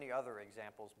 Are there any other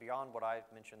examples beyond what I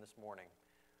mentioned this morning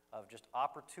of just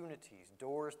opportunities,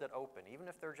 doors that open, even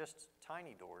if they're just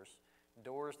tiny doors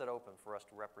that open for us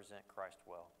to represent Christ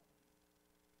well?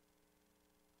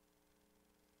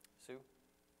 Sue?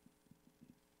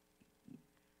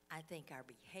 I think our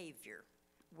behavior,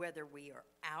 whether we are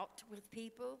out with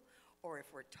people or if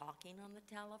we're talking on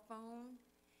the telephone,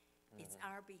 it's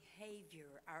our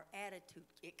behavior, our attitude.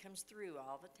 It comes through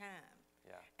all the time.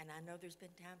 Yeah. And I know there's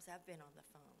been times I've been on the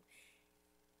phone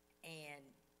and,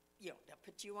 they'll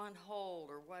put you on hold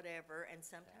or whatever, and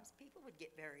sometimes people would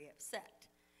get very upset.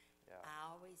 Yeah. I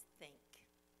always think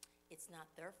it's not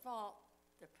their fault.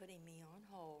 They're putting me on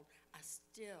hold. I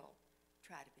still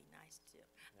try to be nice to them.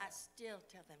 I still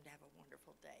tell them to have a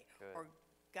wonderful day. Good. Or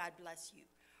God bless you,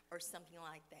 or something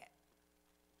like that.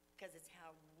 Because it's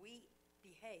how we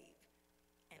behave,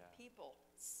 and people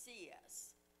see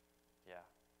us. Yeah.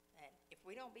 And if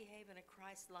we don't behave in a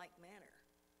Christ-like manner,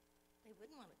 they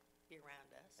wouldn't want to be around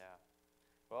us. Yeah.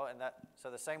 Well, so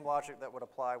the same logic that would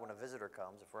apply when a visitor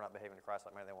comes, if we're not behaving in a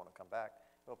Christ-like manner, they want to come back,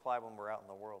 it will apply when we're out in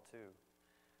the world too.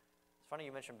 It's funny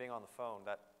you mentioned being on the phone.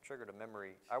 That triggered a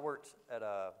memory. I worked at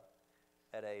a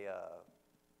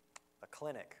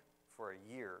clinic for a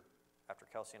year after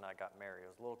Kelsey and I got married. It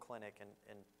was a little clinic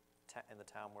in the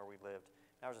town where we lived.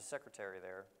 And I was a secretary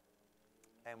there.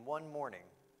 And one morning,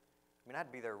 I had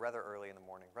to be there rather early in the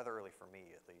morning, rather early for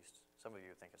me at least. Some of you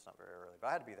would think it's not very early, but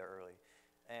I had to be there early.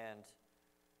 And,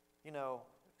 it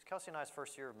was Kelsey and I's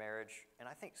first year of marriage, and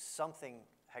I think something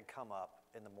had come up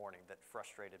in the morning that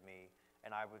frustrated me,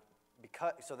 and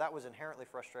so that was inherently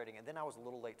frustrating, and then I was a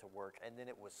little late to work, and then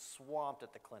it was swamped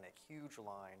at the clinic, huge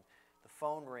line. The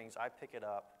phone rings, I pick it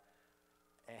up,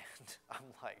 and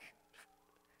I'm like,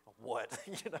 what?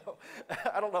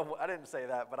 I don't know, I didn't say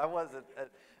that, but I wasn't,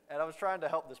 and I was trying to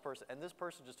help this person, and this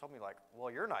person just told me well,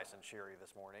 you're nice and cheery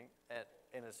this morning,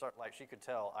 and it's like she could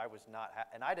tell I was not,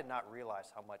 and I did not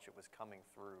realize how much it was coming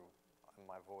through in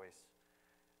my voice,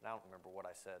 and I don't remember what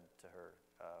I said to her.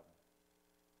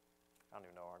 I don't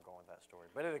even know where I'm going with that story,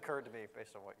 but it occurred to me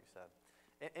based on what you said.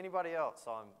 Anybody else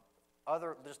on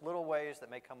other, just little ways that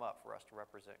may come up for us to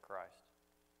represent Christ?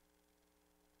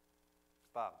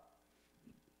 Bob?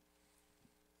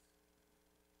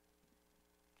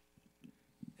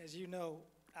 As you know,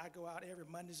 I go out every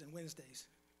Mondays and Wednesdays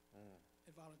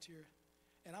and volunteer.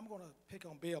 And I'm going to pick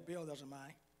on Bill. Bill doesn't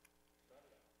mind.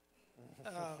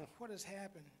 What has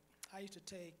happened, I used to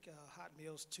take hot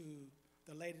meals to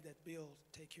the lady that Bill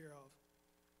take care of.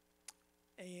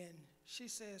 And she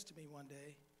says to me one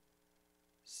day,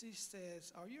 she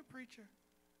says, "Are you a preacher?"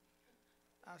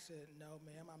 I said, "No,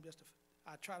 ma'am,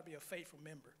 I try to be a faithful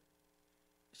member."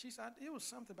 She said, "It was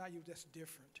something about you that's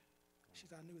different." She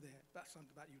said, "I knew that, about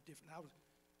something about you different."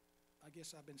 I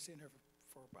guess I've been seeing her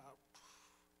for about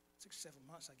 6, 7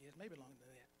 months, I guess, maybe longer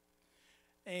than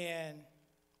that. And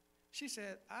she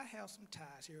said, "I have some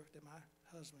ties here that my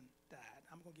husband died.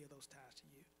 I'm going to give those ties to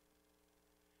you."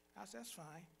 I said, "That's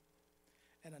fine."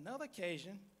 And another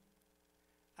occasion,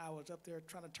 I was up there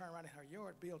trying to turn around in her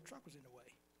yard. Bill's truck was in the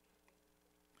way.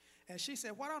 And she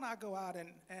said, "Why don't I go out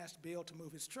and ask Bill to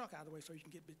move his truck out of the way so you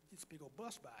can get this big old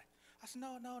bus by?" I said,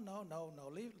 No.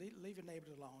 Leave your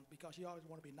neighbors alone, because you always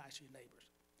want to be nice to your neighbors.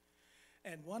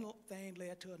 And one thing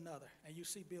led to another. And you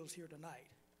see Bill's here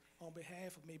tonight on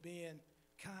behalf of me being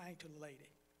kind to the lady.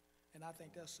 And I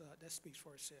think that speaks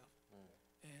for itself.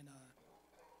 And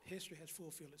history has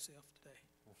fulfilled itself today.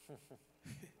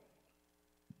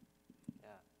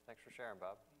 Yeah, thanks for sharing,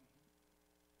 Bob.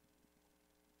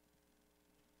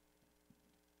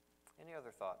 Any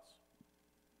other thoughts?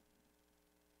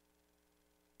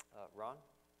 Ron?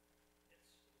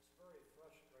 It's very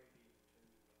frustrating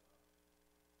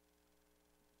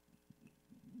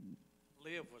to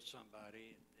live with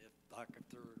somebody, if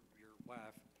they're your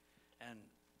wife, and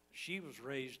she was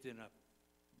raised in a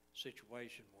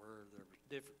situation where there was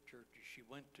different churches she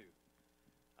went to,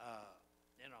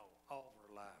 all of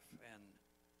her life, and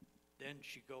then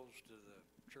she goes to the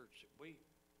church that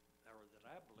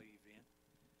I believe in,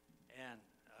 and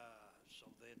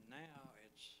so then now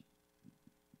it's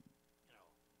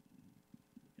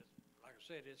like I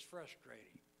said, it's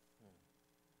frustrating.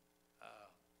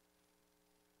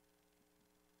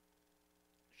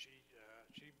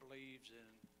 She believes in,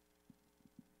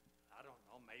 I don't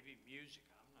know, maybe music,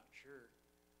 I'm not sure,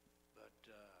 but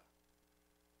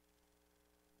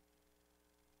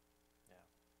Yeah.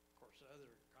 of course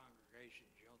other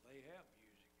congregations, they have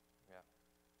music. Yeah.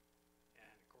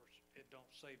 And of course, it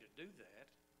don't say to do that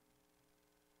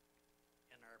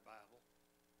in our Bible,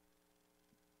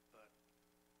 but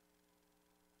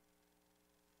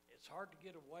it's hard to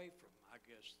get away from, I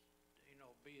guess,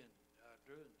 being,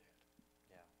 doing that.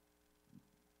 Yeah.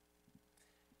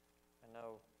 I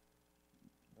know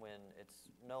when it's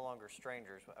no longer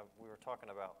strangers, we were talking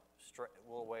about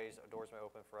little ways, doors may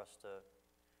open for us to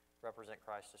represent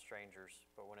Christ to strangers,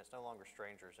 but when it's no longer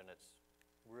strangers and it's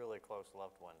really close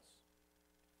loved ones,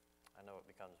 I know it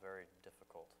becomes very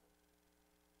difficult.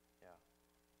 Yeah,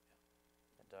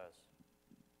 it does.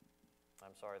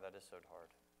 I'm sorry that is so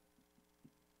hard.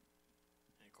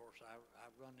 And of course, I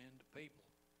run into people,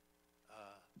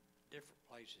 different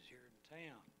places here in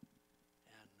town,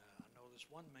 and I know this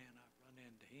one man, I've run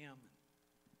into him,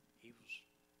 and he was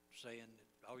saying that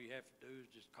all you have to do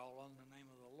is just call on the name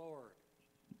of the Lord.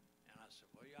 And I said,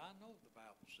 well, yeah, I know the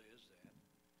Bible says that,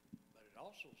 but it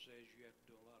also says you have to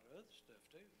do a lot of other stuff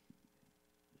too.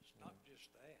 It's not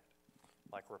just that.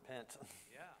 Like repent.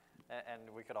 Yeah. And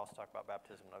we could also talk about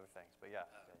baptism and other things, but yeah.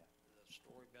 The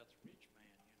story about the rich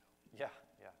man, Yeah,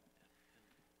 yeah. and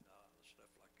stuff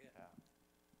like that. Yeah.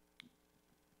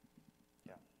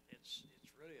 Yeah. It's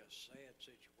really a sad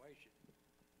situation.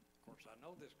 Of course, I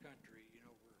know this country,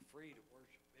 we're free to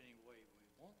worship any way we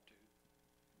want to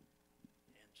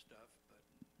and stuff, but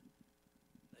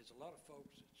there's a lot of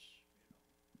folks that's,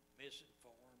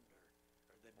 misinformed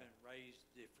or they've been raised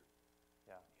different.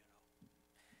 Yeah.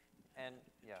 And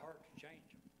It's hard to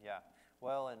change them. Yeah.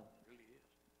 Well, and It really is.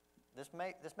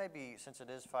 this may be, since it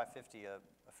is 5:50, a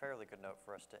fairly good note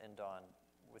for us to end on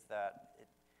with that.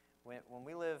 When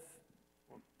we live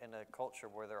in a culture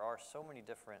where there are so many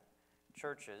different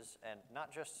churches, and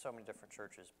not just so many different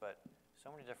churches, but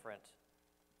so many different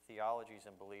theologies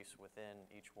and beliefs within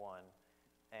each one,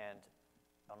 and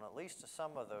on at least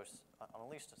some of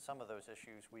those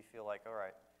issues, we feel like, all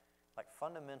right, like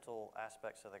fundamental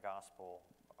aspects of the gospel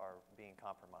are being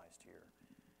compromised here.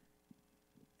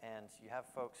 And you have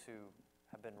folks who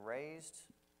have been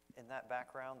raised in that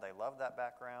background, they love that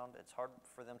background, it's hard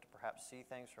for them to perhaps see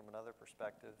things from another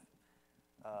perspective.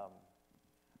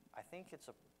 I think it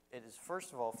is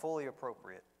first of all fully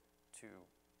appropriate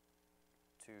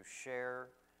to share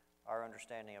our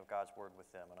understanding of God's Word with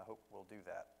them, and I hope we'll do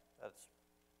that.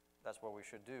 That's what we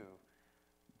should do.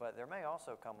 But there may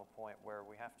also come a point where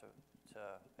we have to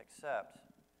accept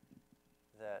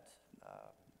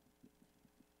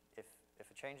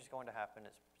change is going to happen.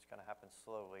 It's going to happen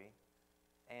slowly.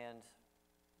 And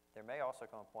there may also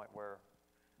come a point where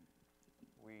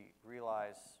we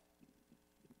realize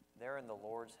they're in the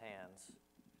Lord's hands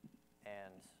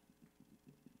and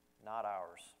not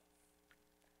ours.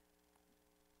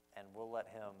 And we'll let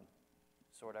him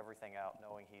sort everything out,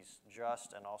 knowing he's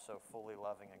just and also fully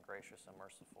loving and gracious and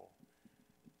merciful.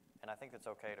 And I think it's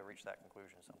okay to reach that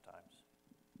conclusion sometimes.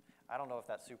 I don't know if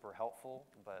that's super helpful,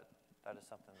 but that is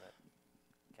something that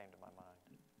came to my mind.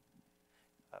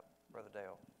 Brother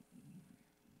Dale.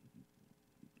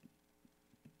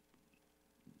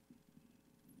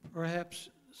 Perhaps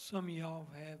some of y'all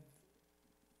have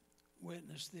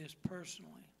witnessed this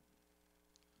personally.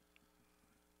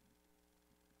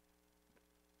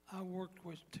 I worked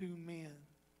with two men.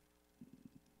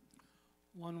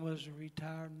 One was a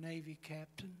retired Navy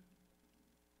captain,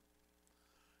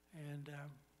 and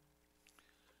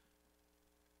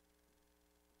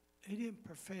he didn't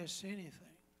profess anything.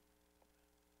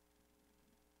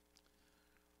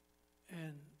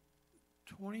 And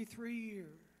 23 years,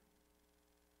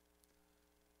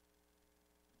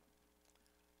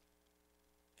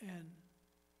 and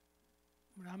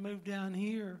when I moved down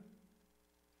here,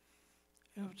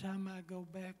 every time I go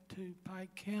back to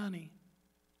Pike County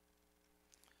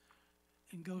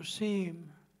and go see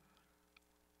him,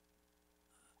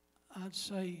 I'd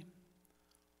say,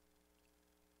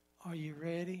 "Are you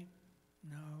ready?"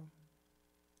 No.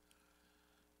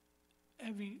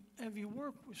 Have you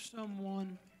worked with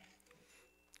someone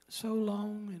so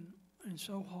long and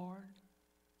so hard?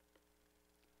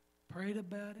 Prayed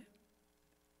about it?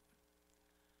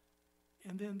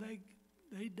 And then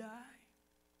they die?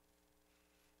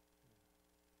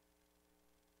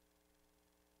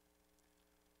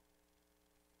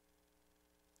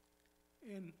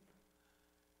 And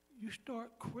you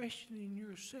start questioning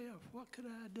yourself, what could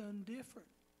I have done different?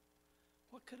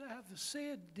 What could I have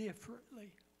said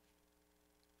differently?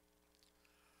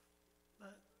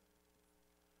 But,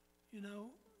 you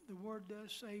know, the Word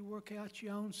does say, work out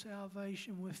your own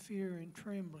salvation with fear and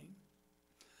trembling.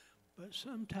 But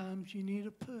sometimes you need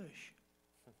a push.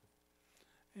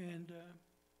 And,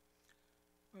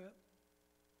 well,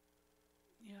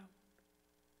 yeah,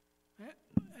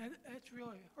 that's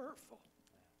really hurtful.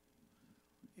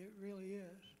 It really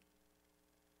is.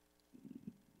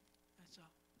 That's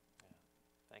all. Yeah.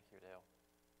 Thank you, Dale.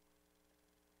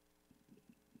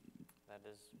 That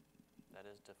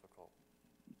is difficult.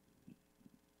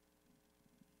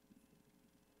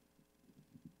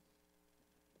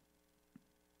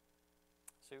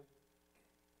 Sue?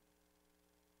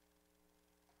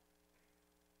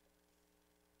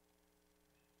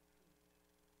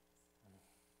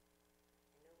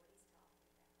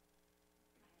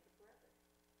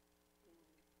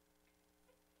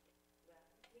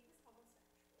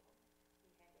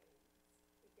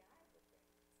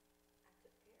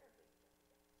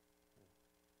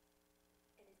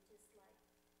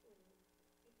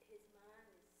 His mind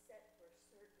is set for a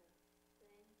certain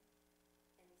thing,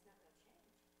 and he's not going to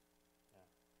change. Yeah.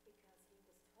 Because he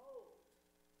was told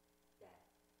that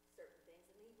certain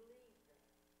things, and he believed them.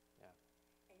 Yeah.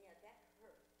 And yet that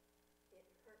hurt. It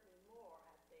hurt me more,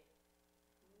 I think,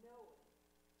 knowing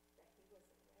that he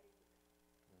wasn't ready to go.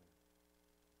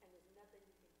 And there's nothing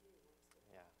you can do once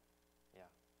they're Yeah. Yeah.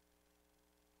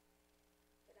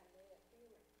 But I know that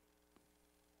feeling.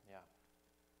 Yeah.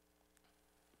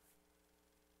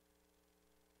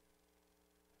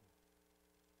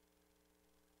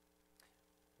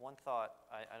 One thought,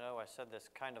 I know I said this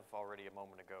kind of already a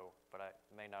moment ago, but I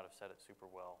may not have said it super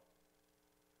well.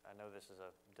 I know this is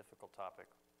a difficult topic.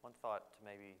 One thought to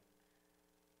maybe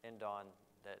end on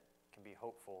that can be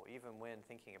hopeful, even when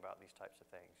thinking about these types of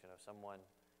things. You know, someone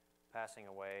passing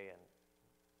away, and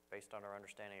based on our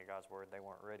understanding of God's Word, they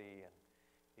weren't ready, and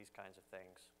these kinds of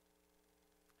things.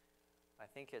 I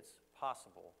think it's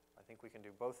possible. I think we can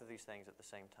do both of these things at the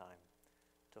same time.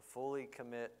 To fully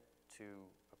commit to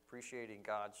appreciating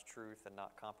God's truth and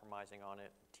not compromising on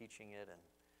it, teaching it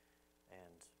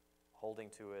and holding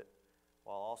to it,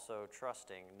 while also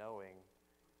trusting, knowing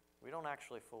we don't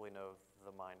actually fully know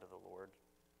the mind of the Lord.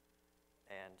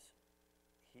 And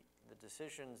the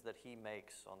decisions that he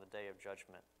makes on the day of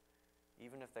judgment,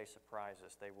 even if they surprise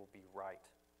us, they will be right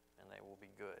and they will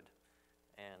be good.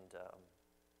 And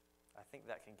I think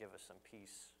that can give us some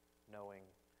peace, knowing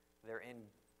they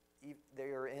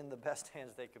are in the best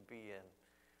hands they could be in,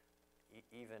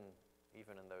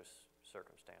 even in those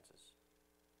circumstances.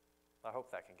 I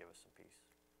hope that can give us some peace.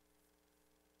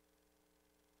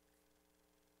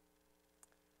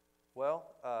 Well,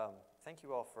 thank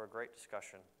you all for a great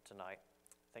discussion tonight.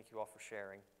 Thank you all for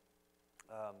sharing.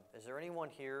 Is there anyone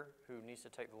here who needs to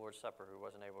take the Lord's Supper who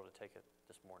wasn't able to take it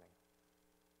this morning?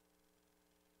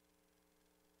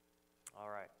 All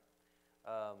right.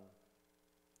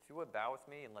 If you would bow with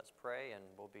me and let's pray and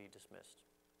we'll be dismissed.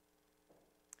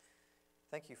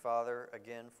 Thank you, Father,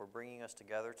 again for bringing us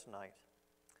together tonight.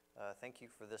 Thank you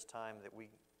for this time that we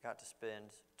got to spend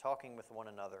talking with one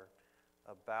another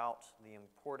about the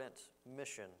important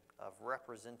mission of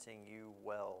representing you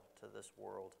well to this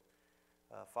world.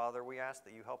 Father, we ask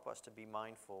that you help us to be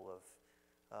mindful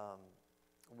of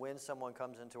when someone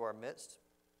comes into our midst.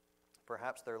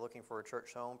 Perhaps they're looking for a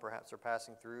church home, perhaps they're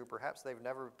passing through, perhaps they've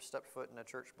never stepped foot in a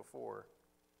church before.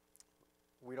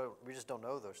 We just don't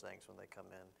know those things when they come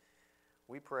in.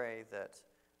 We pray that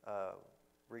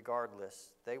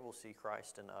regardless, they will see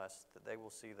Christ in us, that they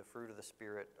will see the fruit of the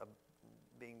Spirit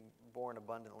being born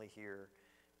abundantly here,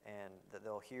 and that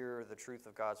they'll hear the truth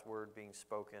of God's word being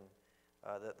spoken,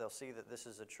 that they'll see that this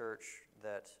is a church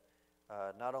that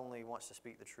not only wants to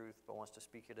speak the truth, but wants to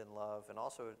speak it in love, and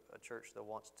also a church that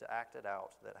wants to act it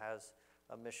out, that has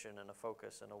a mission and a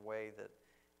focus and a way that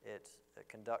it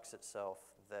conducts itself,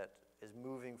 that is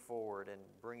moving forward and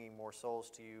bringing more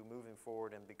souls to you, moving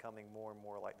forward and becoming more and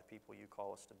more like the people you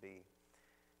call us to be.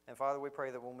 And Father, we pray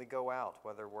that when we go out,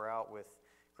 whether we're out with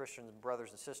Christian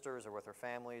brothers and sisters or with our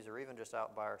families or even just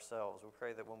out by ourselves, we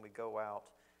pray that when we go out,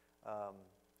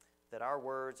 that our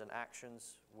words and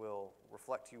actions will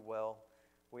reflect you well.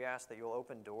 We ask that you'll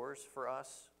open doors for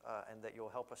us and that you'll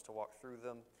help us to walk through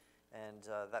them. And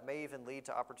that may even lead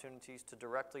to opportunities to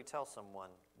directly tell someone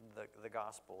the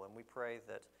gospel. And we pray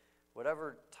that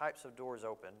whatever types of doors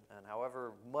open and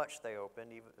however much they open,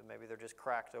 even maybe they're just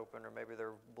cracked open or maybe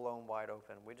they're blown wide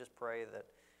open, we just pray that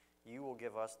you will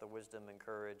give us the wisdom and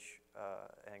courage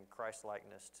and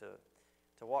Christ-likeness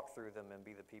to walk through them and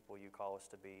be the people you call us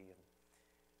to be. And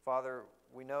Father,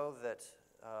 we know that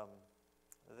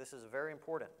this is very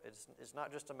important. It's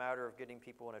not just a matter of getting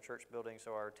people in a church building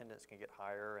so our attendance can get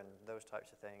higher and those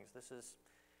types of things. This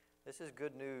is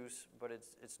good news, but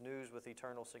it's news with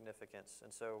eternal significance.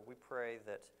 And so we pray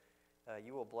that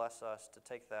you will bless us to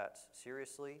take that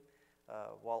seriously,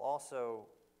 while also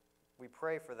we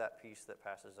pray for that peace that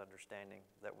passes understanding,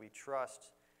 that we trust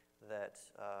that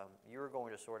you're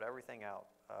going to sort everything out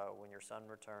when your Son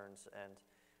returns, and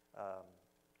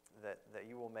that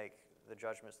you will make the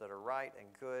judgments that are right and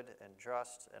good and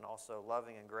just and also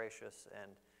loving and gracious.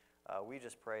 And we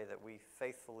just pray that we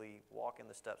faithfully walk in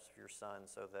the steps of your Son,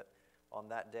 so that on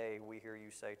that day we hear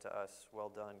you say to us, "Well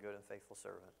done, good and faithful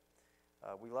servant."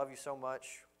 We love you so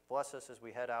much. Bless us as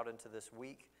we head out into this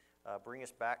week. Bring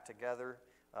us back together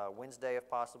Wednesday if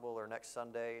possible, or next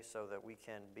Sunday, so that we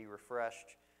can be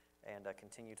refreshed and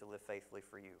continue to live faithfully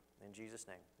for you. In Jesus'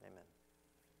 name, amen.